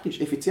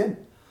 praktisch, effizient.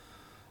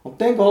 Und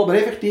dann gehen wir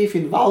effektiv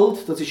in den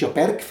Wald, das ist ja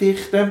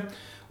Bergfichte,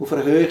 auf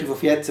einer Höhe von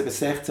 14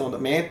 bis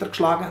 1600 Meter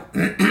geschlagen.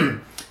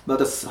 Weil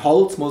das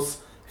Holz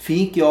muss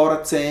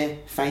Feigjahre sein,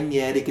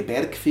 feinjährige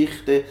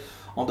Bergfichte.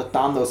 Und die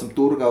Tanne aus dem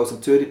Thurgau, aus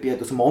dem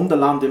Zürichgebiet, aus dem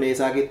Mondenland, wie wir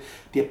sagen,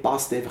 die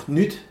passt einfach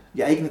nicht,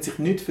 die eignet sich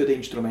nicht für den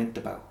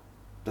Instrumentenbau.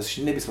 Das ist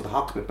nicht etwas, was der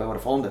Hackbrettbauer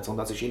erfunden hat,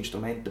 sondern das ist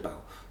Instrumentenbau.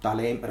 Da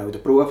lernt man auch in der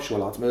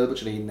Berufsschule als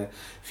Möbelschreiner,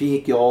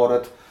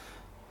 feingejahrt,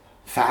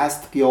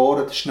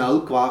 festgejahrt,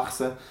 schnell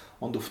gewachsen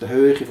und auf der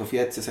Höhe von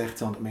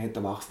 1400-1600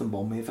 Meter wächst ein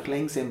Baum einfach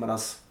längsamer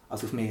als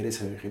auf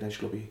Meereshöhe. Das ist,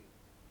 glaube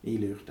ich,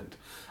 einleuchtend.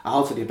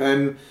 Also die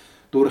Bäume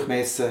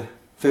durchmessen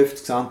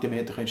 50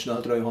 cm, können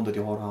schnell 300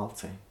 Jahre alt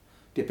sein.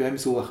 Die Bäume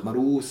sucht man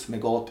aus,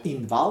 man geht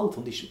in den Wald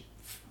und ist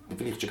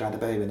vielleicht schon gerade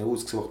dabei, wenn er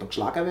ausgesucht und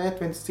geschlagen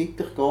wird, wenn es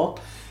zeitlich geht.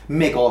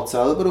 Man geht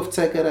selber auf die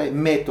Sägerei,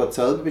 man tut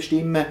selber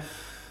bestimmen,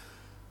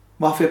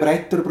 was für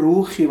Bretter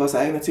brauche ich, was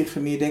eignet sich für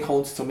mich, dann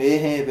kommt es zum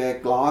Ehen,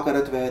 wird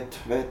gelagert,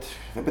 wird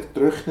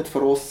getrocknet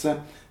verrossen,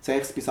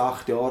 6 bis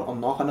 8 Jahre und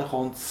nachher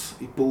kommt es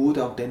in die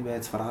Bude und dann wird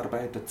es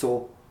verarbeitet,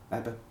 so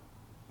eben,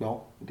 ja,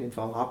 in dem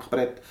Fall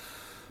Hackbrett.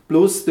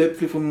 Plus die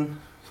Töpfchen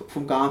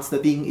vom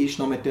ganzen Ding ist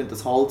noch, mit dem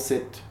das Holz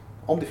seit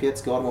um die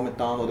 40 Jahre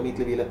momentan oder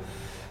mittlerweile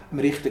am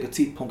richtigen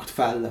Zeitpunkt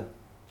fällen.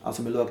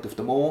 Also man schaut auf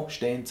den Mond,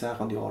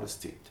 Sternzeichen und die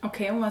Jahreszeit.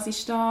 Okay, und was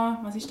ist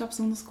da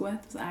besonders gut?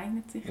 Was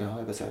eignet sich? Ja,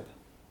 eben selber.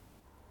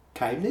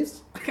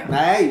 Geheimnis?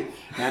 Nein,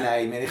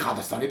 ich kann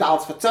das doch nicht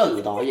alles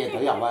erzählen. Da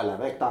jeder, ja, weil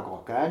weg, da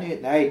geht gar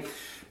nicht. Nein,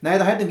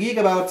 da hat ein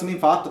Gegenbauer zu meinem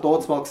Vater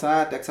dort mal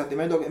gesagt, er hat gesagt, ich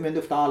möchte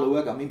auf das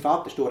schauen. Mein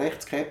Vater war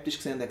recht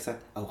skeptisch und hat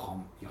gesagt, oh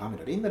komm, ich kann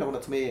mich erinnern, als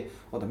er zu mir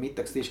am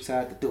Mittagstisch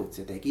gesagt hat, du,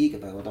 der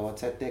Gegenbauer, da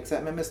hat er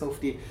gesagt, wir müssen auf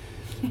die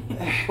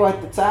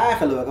guten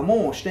Zeichen schauen,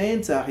 Mond,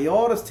 Sternzeichen,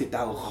 Jahreszeit,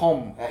 oh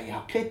komm, ich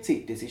habe keine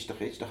Zeit, das ist doch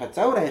jetzt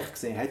auch recht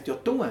gesehen, hat ja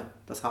tun,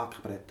 das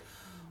Hackbrett.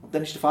 Und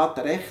dann ist der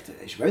Vater recht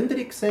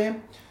schwünderig gesehen,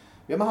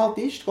 wie man halt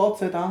ist, Gott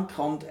sei Dank,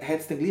 und hat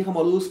es dann gleich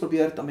einmal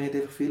ausprobiert und man hat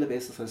einfach viel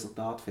besseres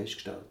Resultat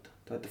festgestellt.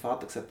 Da hat der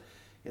Vater gesagt,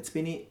 jetzt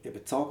bin ich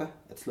überzogen,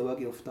 jetzt schaue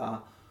ich auf das.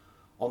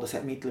 Und es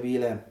hat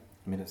mittlerweile,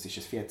 ich meine, das ist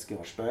 40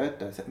 Jahre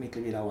später, es hat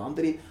mittlerweile auch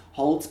andere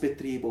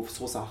Holzbetriebe, die auf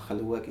solche Sachen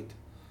schauen.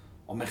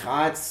 Und man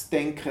kann jetzt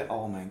denken,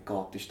 oh mein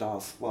Gott, ist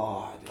das,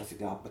 wow, das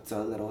sind die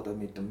Appenzeller oder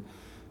mit dem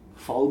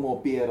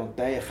Vollmobil und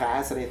der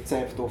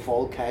Käserezept, das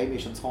voll geheim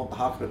ist und es kommt der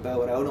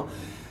Hackbrettbauer auch noch.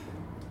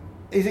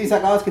 Ich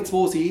sage auch, es gibt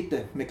 2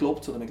 Seiten, man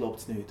glaubt es oder man glaubt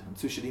es nicht. Und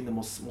zwischendrin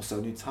muss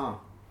auch nichts haben.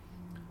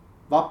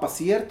 Was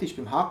passiert ist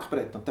beim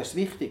Hackbrett, und das ist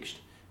das Wichtigste,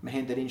 wir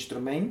haben ein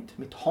Instrument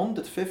mit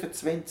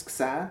 125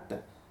 Säten,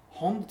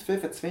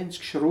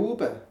 125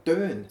 Schrauben,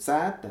 Töne,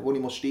 Säten, die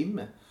ich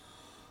stimmen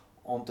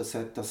muss.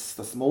 Und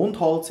das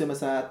Mondholz, wie man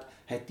sagt,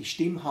 hat die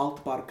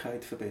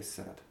Stimmhaltbarkeit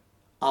verbessert.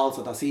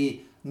 Also, dass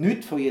ich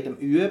nicht von jedem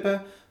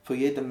Üben, von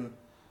jedem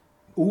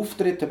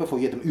Auftritt, von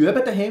jedem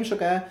Üben daheim schon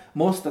geben,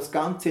 muss das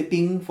ganze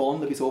Ding von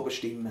unten bis oben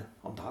stimmen.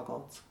 Und da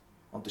geht's.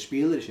 Und der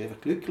Spieler ist einfach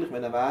glücklich,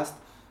 wenn er weiss,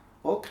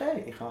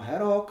 okay, ich kann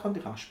herhaken und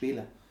ich kann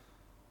spielen.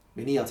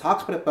 Wenn ich als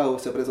Hackbrettbauer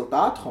auf ein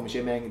Resultat komme, ist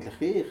ihm eigentlich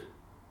gleich.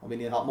 Und wenn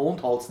ich halt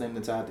Mondholz nehme,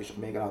 dann sage ich, das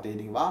ist mir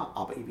gerade wahr,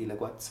 aber ich will ein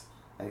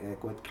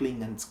gut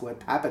klingendes, gut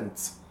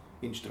hebendes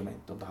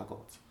Instrument, und da geht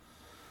es.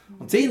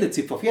 Und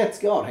seinerzeit vor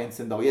 40 Jahren haben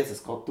sie dann da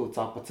Jesus Gott, du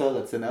Appenzell,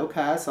 hat es dann auch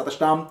geheißen, an der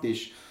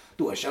Stammtisch.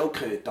 Du hast auch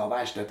gehört, da,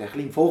 weißt du, der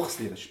kleine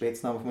Fuchsli, das ist der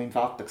Spitzname von meinem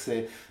Vater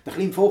gesehen, der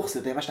kleine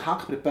Fuchsli, der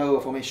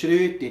Hackbrettbauer von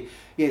Meschröti,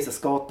 Jesus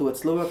Gott, du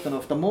jetzt schauen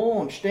auf den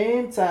Mond,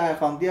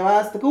 Sternzeichen, und ich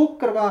weiss, der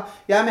Gucker war,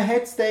 ja, man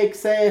hat es den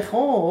gesehen,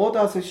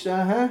 oder? Das ist,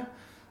 ja.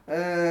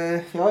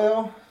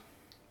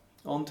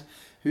 Und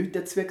heute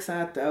hat es, wie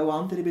gesagt, auch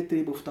andere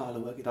Betriebe auf das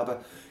schauen.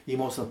 Aber ich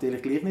muss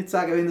natürlich gleich nicht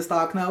sagen, wenn das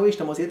da genau ist,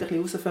 da muss jeder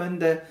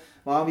herausfinden,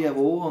 wann, wie,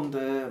 wo. Und,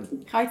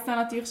 ich habe jetzt da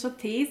natürlich schon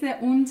Thesen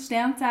und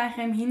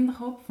Sternzeichen im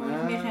Hinterkopf, die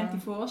ich mir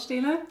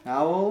vorstellen könnte.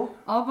 Jawohl.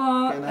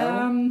 Aber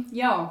genau.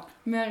 Ja,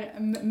 wir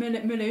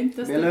lassen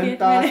das. Wir lassen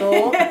das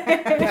so.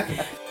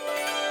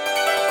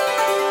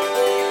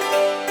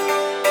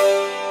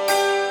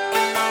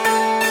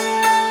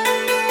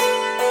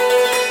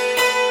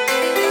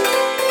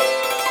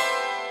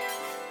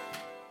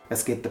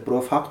 Es gibt den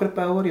Beruf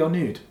Hackbrettbauer ja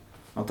nicht.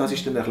 Und das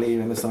ist dann ein bisschen,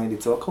 wenn wir so in die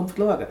Zukunft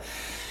schauen.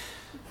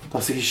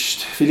 Das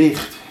ist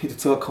vielleicht in der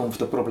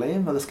Zukunft ein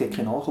Problem, weil es gibt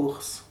keinen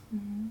Nachwuchs.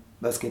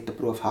 Weil es gibt den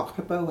Beruf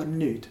Hackbrettbauer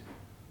nicht.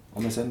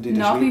 Und wir sind in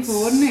der Nach wie Schweiz...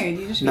 vor nicht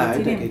in der Schweiz?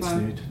 Nein, den gibt es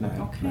nicht.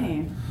 Nein, okay.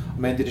 Nein.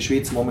 Und wir haben in der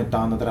Schweiz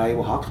momentan 3,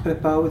 die Hackbrett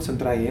bauen, es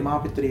sind 3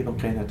 Ehemann-Betriebe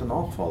und keinen den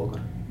Nachfolger.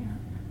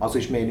 Ja. Also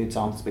ist mir nichts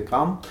anderes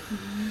bekannt.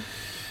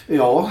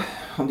 Ja,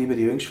 und ich bin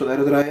die Jüngste von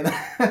diesen 3.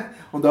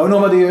 Und auch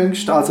nochmal die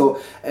Jüngste. Also,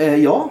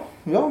 ja,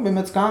 wenn man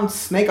jetzt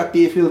ganz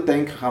negativ will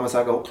denken, kann man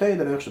sagen, okay, in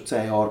den nächsten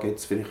 10 Jahren gibt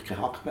es vielleicht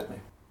kein Hackbrett mehr.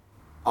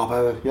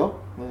 Aber ja,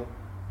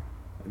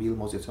 Will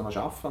muss jetzt ja noch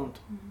arbeiten und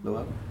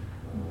schauen.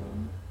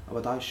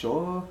 Aber das ist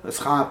schon,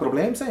 es kann ein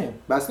Problem sein.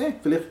 Ich weiss nicht,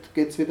 vielleicht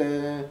geht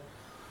wieder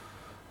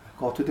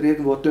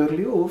irgendwo ein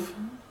Türchen auf.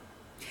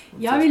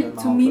 Ja, weil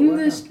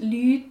zumindest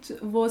Leute,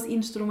 die das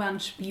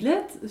Instrument spielen,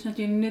 das ist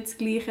natürlich nicht das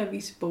Gleiche wie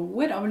das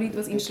Bauen, aber Leute, die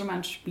das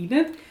Instrument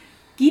spielen,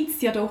 gibt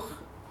es ja doch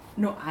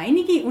noch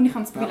einige, und ich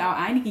habe das Gefühl auch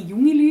einige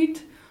junge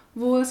Leute,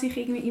 die sich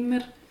irgendwie immer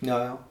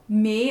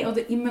mehr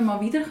oder immer mal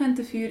wieder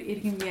dafür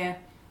irgendwie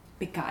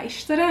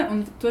begeistern.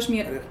 Und du hast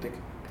mir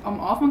am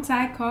Anfang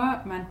gesagt,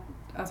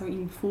 also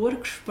im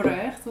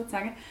Vorgespräch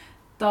sozusagen,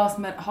 dass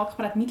man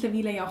Hackbrett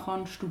mittlerweile ja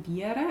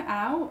studieren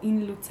kann, auch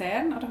in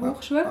Luzern an der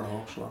Hochschule. An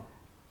der Hochschule.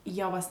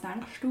 Ja, was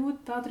denkst du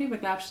darüber?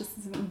 Glaubst du, dass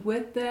das ein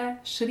guter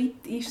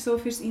Schritt ist so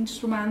für das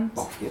Instrument?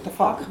 Auf jeden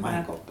Fall.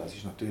 Mein Gott, das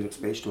ist natürlich das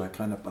Beste,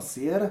 was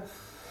passieren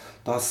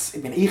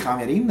konnte. Ich kann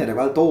mich erinnern,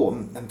 weil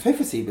hier im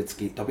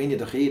 75, da bin ich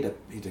doch in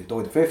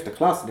der 5.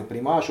 Klasse, in der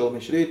Primarschule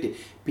mit Schröti,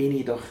 bin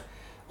ich doch,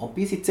 und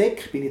bis in die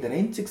Sek bin ich der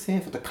Einzige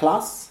von der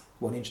Klasse,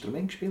 der ein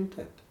Instrument gespielt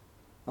hat.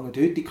 Und wenn du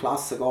heute in die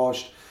Klasse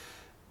gehst...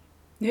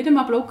 Nicht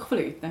einmal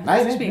Blockflöte?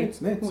 Nein,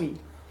 nicht.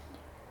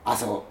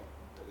 Also,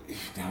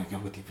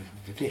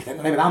 vielleicht hat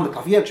noch nebeneinander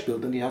Klavier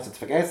gespielt und ich habe es jetzt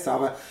vergessen,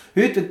 aber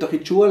heute, wenn du in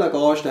die Schule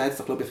gehst, dann hat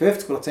es, glaube ich,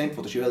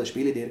 50% der Schüler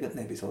spielen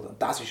irgendetwas. Und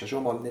das ist ja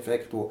schon mal ein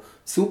Effekt, der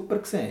super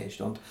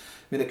war. Und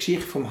mit der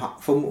Geschichte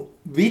vom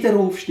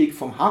Wiederaufstieg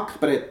vom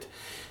Hackbrett,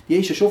 die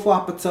ist ja schon von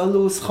Appenzell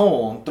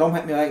ausgekommen. Und darum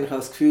hat man eigentlich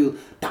das Gefühl,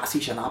 das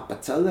ist eine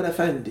Appenzeller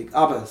Erfindung.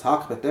 Aber das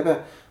Hackbrett, eben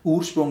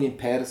Ursprung in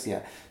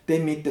Persien,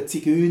 dann mit den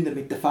Zigeunern,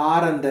 mit den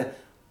Fahrenden,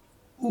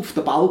 auf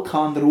der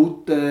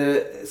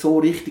Balkanroute so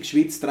richtig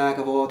Schweiz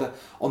getragen worden.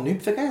 Und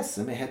nicht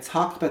vergessen, man hat das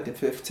Hackbrett im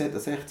 15.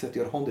 und 16.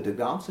 Jahrhundert in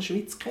der ganzen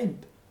Schweiz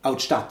kennt. Auch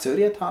die Stadt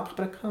Zürich hat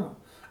Hackbrett gehabt.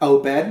 Auch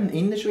Bern,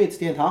 Innerschweiz,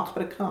 die haben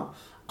Hackbrett gehabt.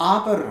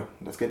 Aber,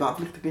 das gibt auch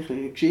vielleicht eine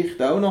gleiche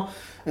Geschichte auch noch,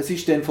 es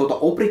ist dann von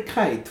der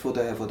Obrigkeit, von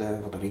der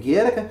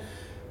Regierungen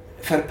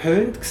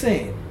verpönt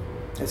gesehen.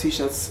 Es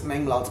ist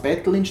manchmal als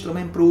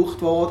Bettelinstrument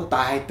gebraucht worden.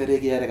 Da hat der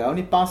Regierung auch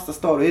nicht gepasst,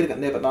 dass da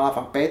irgendjemand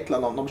anfängt zu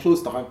betteln und am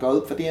Schluss noch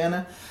Geld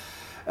verdienen.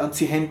 Und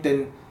sie haben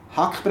dann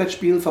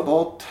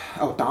Hackbrettspielverbot,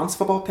 auch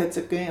Tanzverbot hat es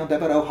gegeben und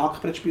eben auch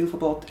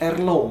Hackbrettspielverbot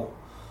erlassen.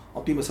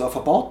 Und immer so ein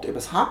Verbot über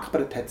das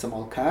Hackbrett hat es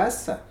einmal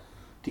geheissen.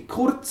 Die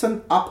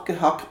kurzen,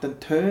 abgehackten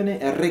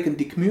Töne erregen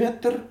die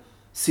Gemüter,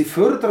 sie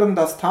fördern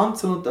das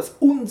Tanzen und das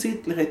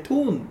unsittliche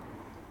Tun.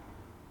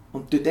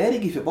 Und durch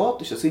derige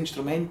Verbot ist das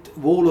Instrument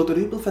wohl oder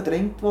übel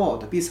verdrängt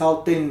worden, bis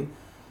halt dann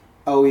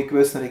auch in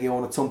gewissen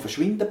Regionen zum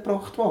Verschwinden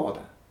gebracht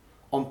worden.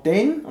 Und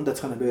dann, und jetzt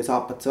können wir uns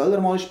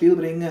Appenzeller mal ins Spiel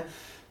bringen,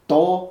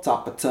 da, das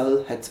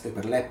Appenzell hat es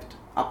überlebt.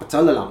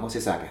 Appenzellerland, muss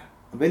ich sagen.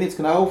 Und wenn ich jetzt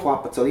genau von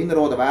Appenzell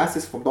Innerrhoden weiss,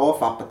 ist vom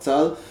Dorf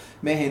Appenzell,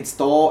 wir haben es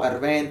hier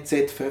erwähnt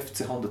seit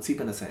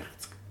 1567.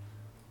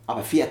 Aber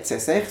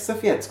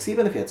 1446,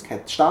 47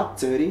 hat die Stadt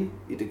Zürich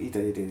in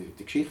den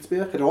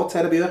Geschichtsbüchern, in den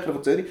Ratsherrenbüchern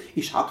von Zürich,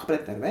 ist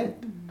Hackbrett erwähnt.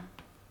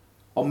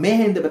 Und wir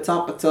haben das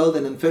Appenzell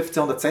dann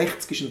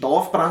 1560 einen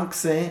Dorfbrand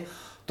gesehen.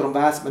 Darum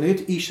weiss man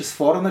nicht, ist es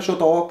vorne schon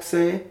da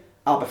gewesen.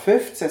 Aber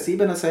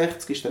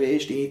 1567 ist der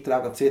erste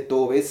Eintrag und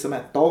seitdem wissen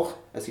wir doch,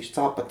 es ist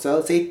das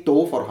Appenzell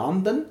seitdem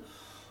vorhanden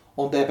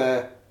und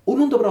eben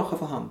ununterbrochen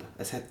vorhanden.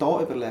 Es hat hier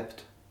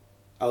überlebt.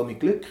 Auch mit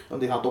Glück.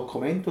 Und ich habe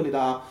Dokumente, die ich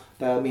da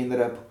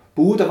meiner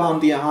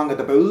Budenwand hängen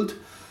ein Bild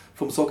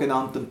vom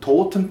sogenannten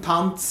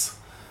Totentanz,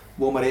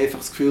 wo man einfach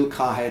das Gefühl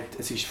hatte,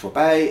 es ist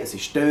vorbei, es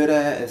ist durch,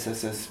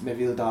 man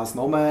will das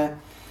noch mehr.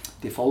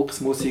 Die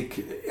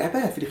Volksmusik,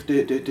 eben, vielleicht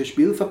durch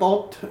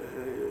Spielverbot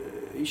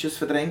ist es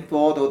verdrängt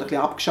worden oder ein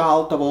bisschen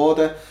abgeschaltet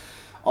worden.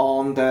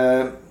 Und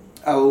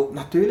auch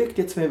natürlich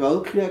die 2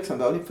 Weltkriege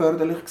sind auch nicht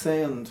förderlich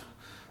gesehen. Und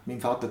mein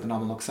Vater hat dann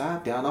einmal noch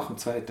gesagt, ja, nach dem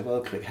Zweiten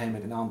Weltkrieg haben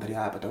wir den anderen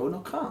Abend auch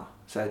noch gehabt.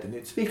 Das war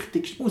nicht das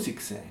wichtigste Musik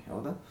gesehen,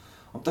 oder?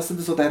 Und das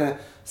sind so diese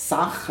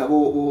Sachen,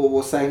 wo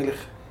es eigentlich,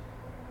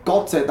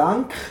 Gott sei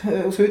Dank,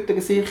 aus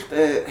heutiger Sicht,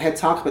 hat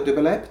das Hackbrett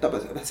überlebt, aber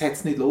es hat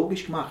es nicht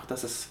logisch gemacht,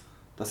 dass es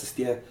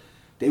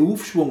den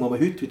Aufschwung, den wir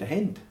heute wieder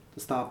haben,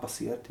 dass da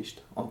passiert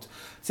ist. Und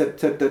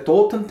der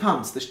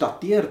Totentanz, der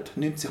datiert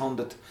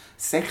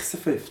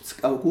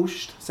 1956,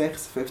 August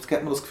 1956,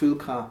 hat man das Gefühl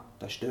gehabt,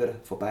 das ist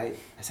vorbei.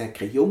 Es hat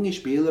keine jungen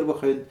Spieler, die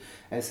können.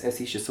 Es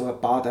ist so ein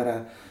paar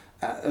der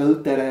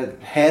älteren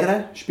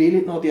Herren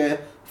spielen noch die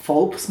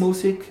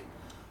Volksmusik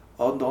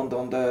und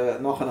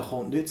nachher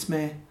kommt nichts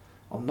mehr.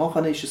 Und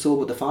nachher ist es so,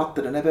 wo der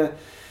Vater dann eben,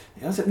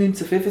 ja, seit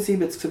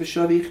 1975, das ist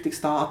schon ein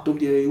wichtiges Datum,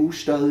 die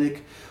Ausstellung,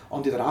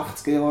 und in den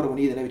 80er Jahren, als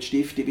ich dann in der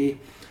Stiftung bin,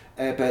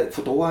 eben,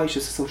 von da an ist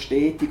es so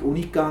stetig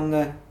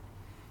umgegangen.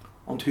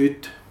 Und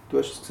heute, du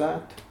hast es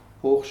gesagt,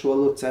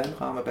 Hochschule Luzern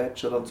kann man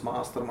Bachelor und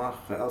Master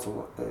machen,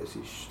 also es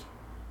ist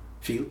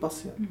viel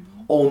passiert.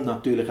 Und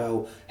natürlich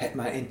auch hat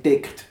man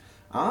entdeckt,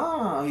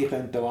 ich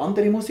könnte auch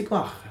andere Musik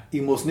machen.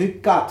 Ich muss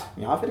nicht gerade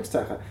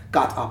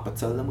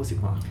Appenzeller Musik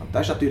machen. Und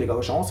das ist natürlich auch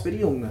eine Chance für die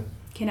Jungen.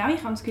 Genau,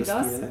 ich habe das Gefühl,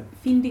 das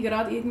finde ich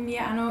gerade irgendwie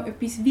auch noch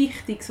etwas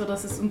Wichtiges. So,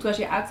 dass und du hast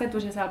ja auch gesagt, du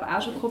hast ja selber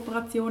auch schon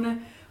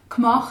Kooperationen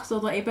gemacht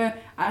oder eben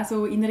auch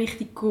so in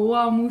Richtung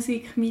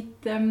Goa-Musik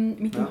mit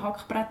dem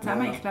Hackbrett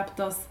zusammen. Ja. Ich glaube,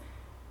 das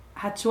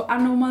hat schon auch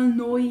nochmal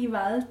neue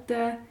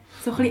Welten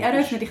so ein bisschen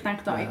eröffnet. Ich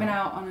denke da eben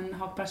auch an einen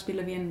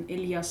Hackbrettspieler wie einen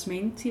Elias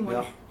Menzi,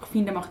 der ich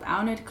finde, macht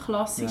auch nicht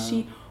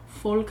klassische,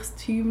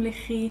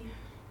 volkstümliche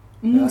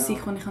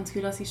Musik. Und ich habe das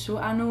Gefühl, das ist schon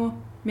auch noch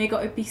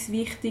mega etwas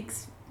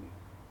Wichtiges.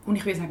 Und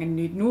ich will sagen,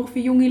 nicht nur für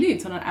junge Leute,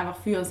 sondern einfach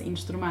für das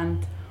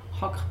Instrument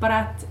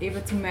Hackbrett,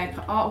 eben zu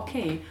merken,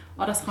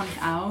 das kann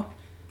ich auch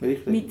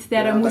mit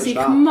dieser Musik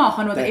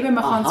machen. Oder eben,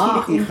 man kann es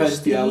vielleicht ich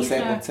könnte ja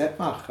auch Z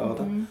machen,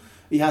 oder?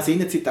 Ich hatte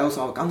seinerzeit auch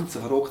so ein ganz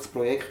verrücktes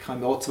Projekt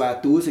im Jahr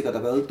 2000 an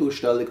der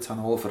Weltausstellung in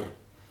Hannover.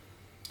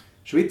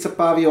 Schweizer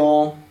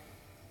Pavillon,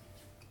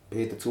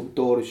 Peter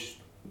Zumthor ist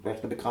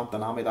recht ein bekannter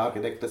Name in der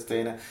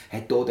Architektenszene,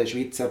 hat hier den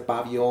Schweizer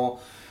Pavillon,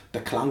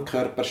 den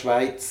Klangkörper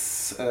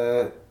Schweiz,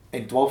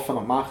 entworfen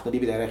und gemacht, und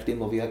ich war da recht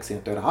involviert gewesen.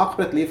 Ich durfte ein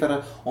Hackbrett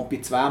liefern und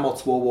bin 2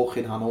 Wochen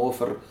in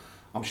Hannover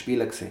am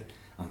Spielen gewesen.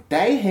 Und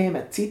die haben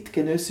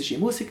zeitgenössische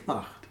Musik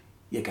gemacht.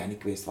 Ich habe gar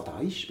nicht gewusst, was da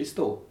ist bis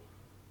da.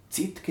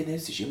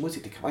 Zeitgenössische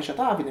Musik, ich weiss ja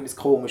da, wie ein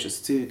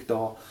komisches Zeug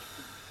da.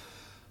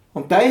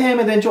 Und die haben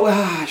wir dann schon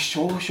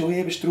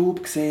eben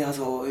Straub gesehen,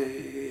 also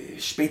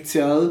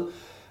speziell.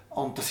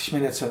 Und das ist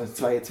mir jetzt schon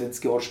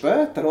 22 Jahre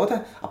später,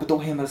 oder? Aber da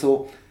haben wir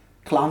so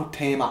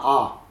Klangthema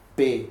A.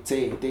 B,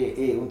 C, D,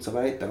 E und so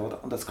weiter.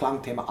 Oder? Und das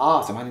Klangthema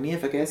A, das habe ich nie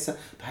vergessen,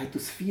 das hat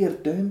aus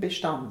 4 Tönen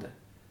bestanden.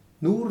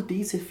 Nur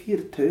diese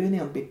 4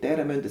 Töne, und mit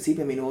denen müssen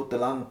 7 Minuten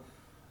lang,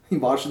 im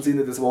wahrsten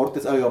Sinne des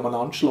Wortes,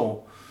 aneinander schlagen.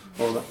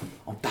 Oder?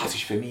 Und das war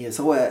für mich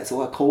so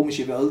eine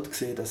komische Welt,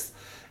 dass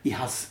ich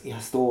es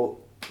da,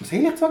 muss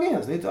ehrlich sagen, ich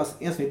habe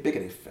es nicht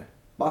begriffen.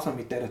 Was man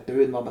mit diesen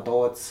Tönen, die man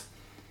da jetzt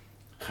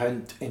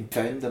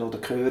empfinden oder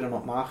hören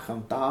und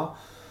machen.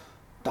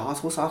 Und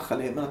so Sachen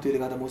lernt man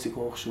natürlich an der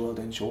Musikhochschule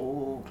dann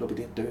schon, glaube ich,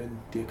 die Töne,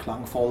 die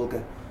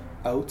Klangfolgen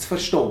auch zu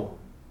verstehen.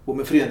 Wo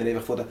man früher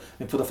einfach von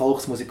der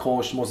Volksmusik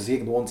kommt, muss es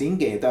irgendwo einen Sinn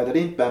geben. Da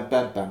drin, bam,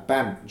 bam, bam,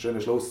 bam, ein schöner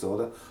Schluss,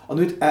 oder? Und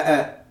nicht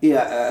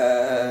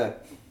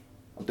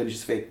und dann ist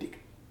es fertig.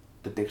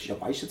 Dann denkst du, ja,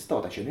 weißt du jetzt da,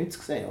 das hast du ja nichts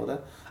gesehen,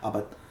 oder?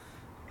 Aber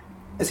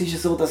es ist ja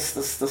so,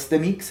 dass der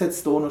Mix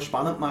jetzt hier noch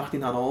spannend macht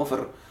in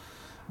Hannover,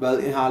 weil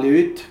ich habe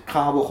Leute, die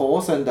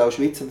gekommen sind, aus der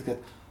Schweiz, und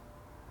gesagt,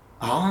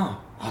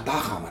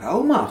 das kann man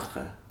auch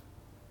machen.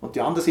 Und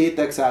die andere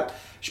Seite hat gesagt,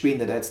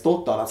 spinnen jetzt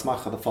total, das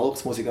machen die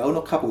Volksmusik auch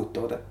noch kaputt,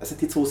 oder? Es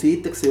sind die 2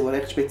 Seiten, die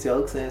recht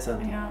speziell gesehen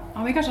sind. Ja,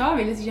 aber mega schade,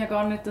 weil es ist ja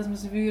gar nicht, dass man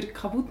es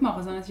kaputt machen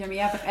würde, sondern es ist ja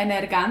mehr einfach eine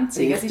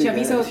Ergänzung. Richtig, es ist ja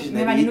wie so,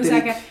 wenn ich nur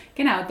sagen,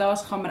 genau,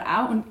 das kann man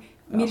auch. Und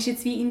mir ist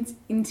jetzt wie in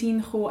den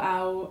Sinn gekommen,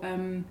 auch,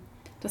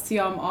 dass du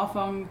ja am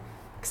Anfang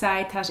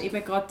gesagt hast,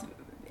 eben gerade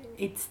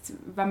jetzt,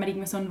 wenn man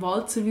irgendwie so einen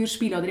Walzer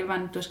spielen würde, oder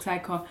wenn du hast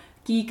gesagt hast,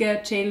 Geige,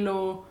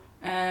 Cello,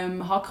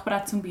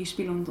 Hackbrett zum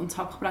Beispiel, und das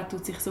Hackbrett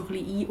tut sich so ein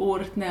bisschen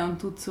einordnen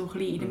und tut so ein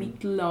bisschen in der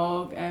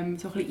Mittellage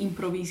so ein bisschen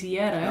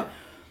improvisieren. Ja.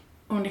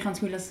 Und ich habe das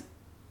Gefühl, das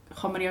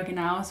kann man ja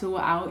genauso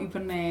auch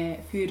übernehmen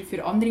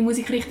für andere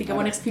Musikrichtungen,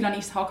 wo ich das Gefühl habe,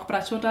 ist das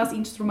Hackbrett schon das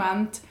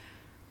Instrument,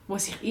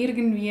 das sich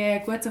irgendwie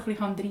gut so ein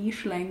bisschen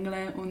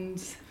reinschlängeln kann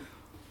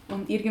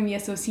und irgendwie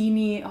so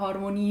seine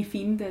Harmonie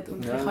findet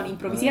und kann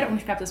improvisieren. Und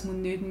ich glaube, das muss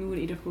nicht nur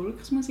in der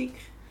Volksmusik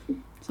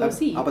so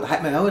sein. Aber da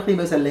hat man auch ein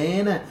bisschen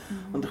lernen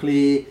und ein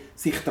bisschen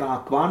sich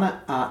daran gewöhnen,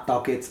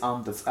 da geht es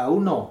anders auch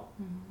noch.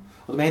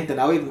 Oder wir haben dann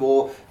auch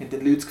irgendwo haben die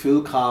Leute das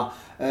Gefühl gehabt,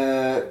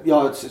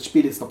 ja, jetzt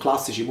spielt jetzt noch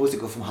klassische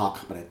Musik auf dem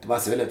Hackbrett.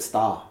 Was will jetzt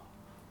da?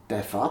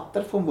 Der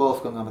Vater von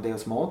Wolfgang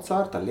Amadeus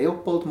Mozart, der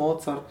Leopold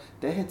Mozart,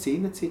 der hat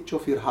seinerzeit schon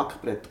für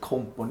Hackbrett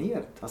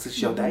komponiert. Also es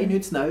ist ja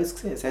nichts Neues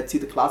gewesen. Es hat es in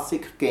der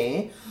Klassik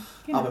gegeben,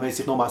 aber man hat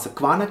sich nochmals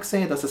gewonnen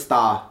gesehen, dass es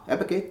da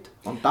eben gibt.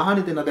 Und da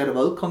habe ich dann an dieser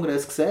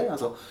Weltkongress gesehen,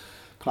 also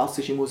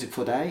klassische Musik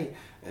von denen,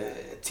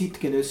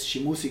 zeitgenössische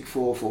Musik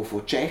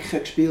von Tschechen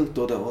gespielt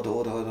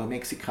oder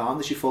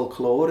mexikanische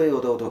Folklore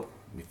oder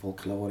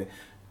Folklore.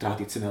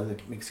 Traditionelle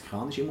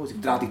mexikanische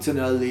Musik,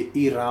 traditionelle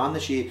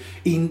iranische,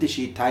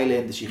 indische,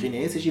 thailändische,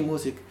 chinesische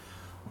Musik.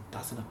 Und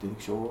das sind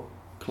natürlich schon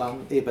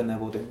Klangebenen,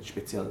 die dann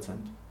speziell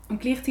sind. Und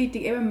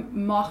gleichzeitig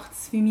macht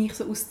es für mich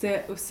so aus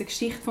der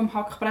Geschichte vom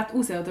Hackbrett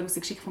raus, oder aus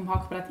der Geschichte vom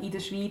Hackbrett in der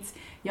Schweiz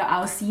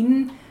ja auch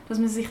Sinn, dass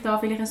man sich da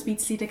vielleicht ein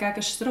bisschen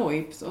dagegen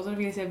sträubt. Oder?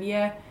 Weil es ja wie,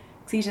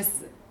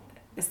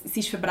 es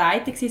war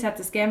verbreitet, es hat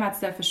es gegeben, man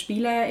durfte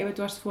spielen. Eben,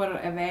 du hast es vorher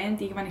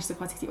erwähnt, irgendwann ist es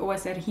so quasi,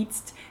 es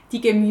erhitzt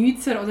die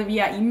Gemüter oder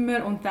wie auch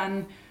immer. Und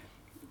dann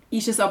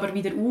ist es aber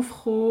wieder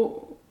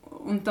aufgekommen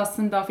und dass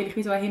dann da vielleicht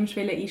wie so eine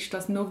Hemmschwelle ist,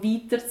 das noch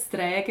weiter zu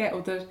tragen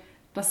oder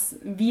das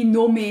wie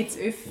noch mehr zu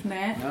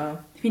öffnen,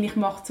 finde ich,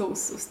 macht so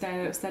aus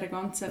dieser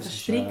ganzen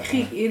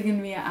Verstrickung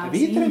irgendwie auch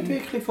Sinn. Eine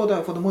Weiterentwicklung von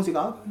der Musik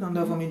und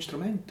auch vom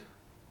Instrument.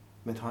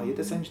 Wir haben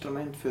jedes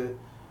Instrument für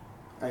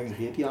eigentlich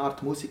jede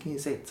Art Musik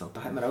einsetzen. Und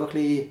da haben wir auch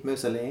ein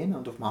bisschen lernen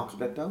und auf dem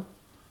Hackbrett auch.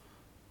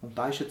 Und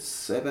da ist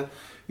jetzt eben,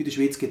 in der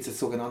Schweiz gibt es ein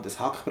sogenanntes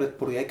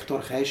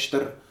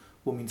Hackbrett-Projektorchester,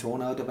 wo mein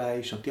Sohn auch dabei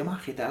ist. Und die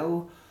machen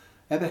auch,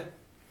 eben,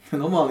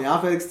 nochmal in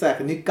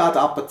Anführungszeichen, nicht gerade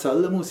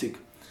Appenzell Musik.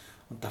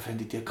 Und da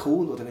finde ich die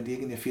cool. Oder wenn du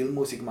irgendwie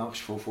Filmmusik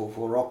machst von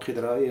Rocky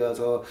 3,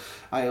 also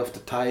Eye of the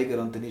Tiger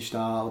und dann ist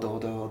da,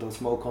 oder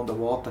Smoke on the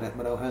Water, hat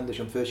man auch Händisch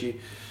und Fischi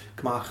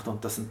gemacht.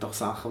 Und das sind doch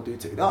Sachen, die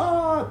Leute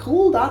sagen,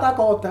 cool, da geht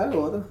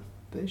auch, oder?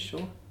 Das ist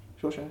schon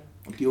schön.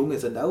 Und die Jungen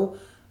sind auch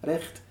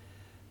recht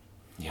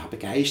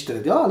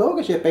begeistert. Ja,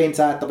 logisch, ich habe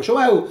gesagt, aber schon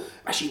auch,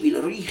 weißt, ich will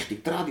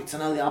richtig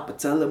traditionelle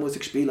Appenzeller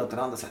Musik spielen. Und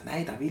der andere sagt,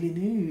 nein, das will ich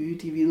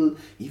nicht.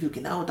 Ich will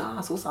genau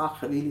das, so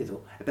Sachen will ich.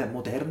 So. Eben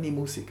moderne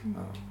Musik.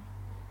 Ja.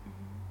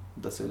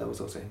 Und das soll auch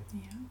so sein.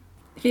 Ja.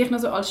 Vielleicht noch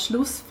so als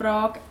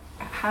Schlussfrage,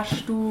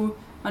 hast du,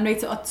 wenn du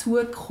jetzt an die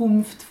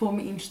Zukunft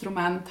des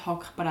Instruments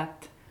Hackbrett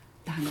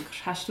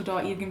denkst, hast du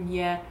da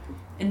irgendwie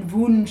einen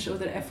Wunsch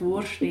oder eine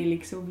Vorstellung,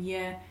 so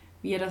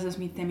wie das es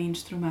mit dem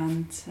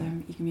Instrument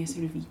irgendwie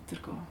weitergehen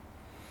soll?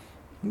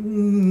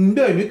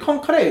 Nein, nicht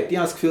konkret. Ich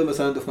habe das Gefühl, wir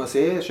sind auf einem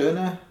sehr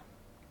schönen,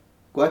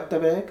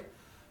 guten Weg,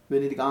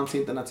 wenn ich die ganze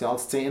internationale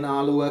Szene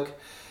anschaue.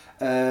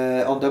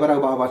 Und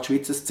überhaupt auch, was die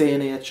Schweizer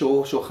Szene jetzt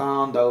schon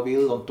kann und auch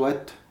will und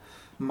tut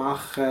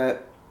machen.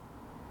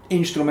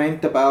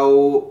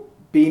 Instrumentenbau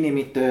bin ich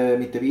mit der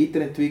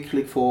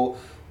Weiterentwicklung von,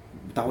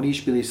 das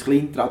Beispiel ist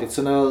klein,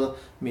 traditionell,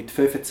 mit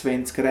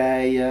 25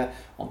 Reihen.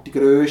 Und die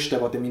grössten,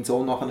 die mein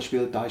Sohn nachher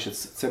spielt, das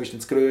ist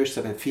das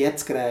grösste, mit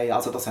 40 Reihen.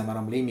 Also das haben wir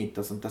am Limit.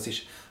 Also, das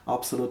ist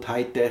absolut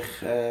Hightech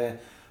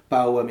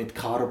bauen mit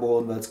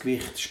Carbon, weil das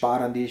Gewicht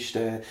sparend ist,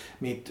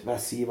 mit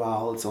was.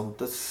 Und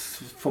das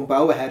vom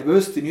Bauen her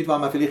wüsste ich nicht, was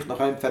man vielleicht noch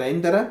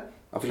verändern könnte.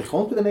 Aber vielleicht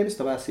kommt wieder etwas,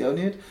 das weiß ich auch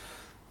nicht.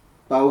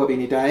 Bauen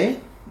bin ich da. Ich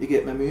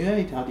gebe mir Mühe,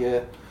 ich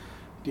habe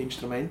die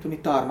Instrumente, die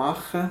ich da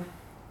mache.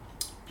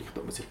 Vielleicht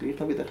tut man sich gleich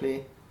noch wieder ein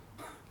bisschen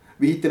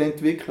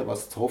weiterentwickeln,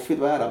 was zu hoffen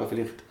wäre, aber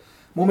vielleicht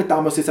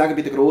momentan muss ich sagen,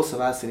 bei den Grossen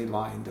weiss ich nicht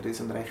was. Die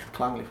sind recht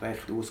klanglich,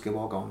 recht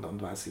ausgewogen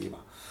und weiss ich was.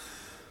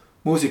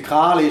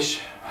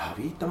 Musikalisch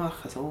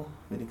weitermachen, so,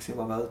 wenn ich sehe,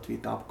 was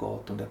weltweit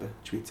abgeht und eben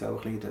die Schweiz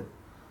auch ein bisschen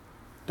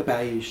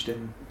dabei ist,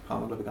 dann kann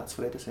man, glaube ich, ganz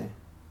zufrieden sein.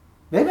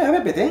 Wenn man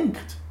eben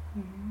bedenkt,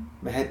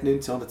 man hat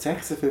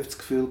 1956 das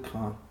Gefühl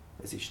gehabt,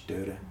 es ist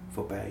Dürre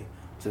vorbei.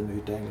 Also wir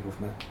sind eigentlich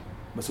auf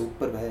einem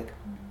super Weg.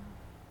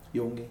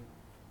 Junge,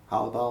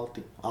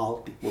 halbalte,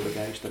 alte, die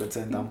begeistert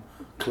sind am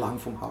Klang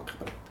vom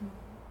Hackbrett.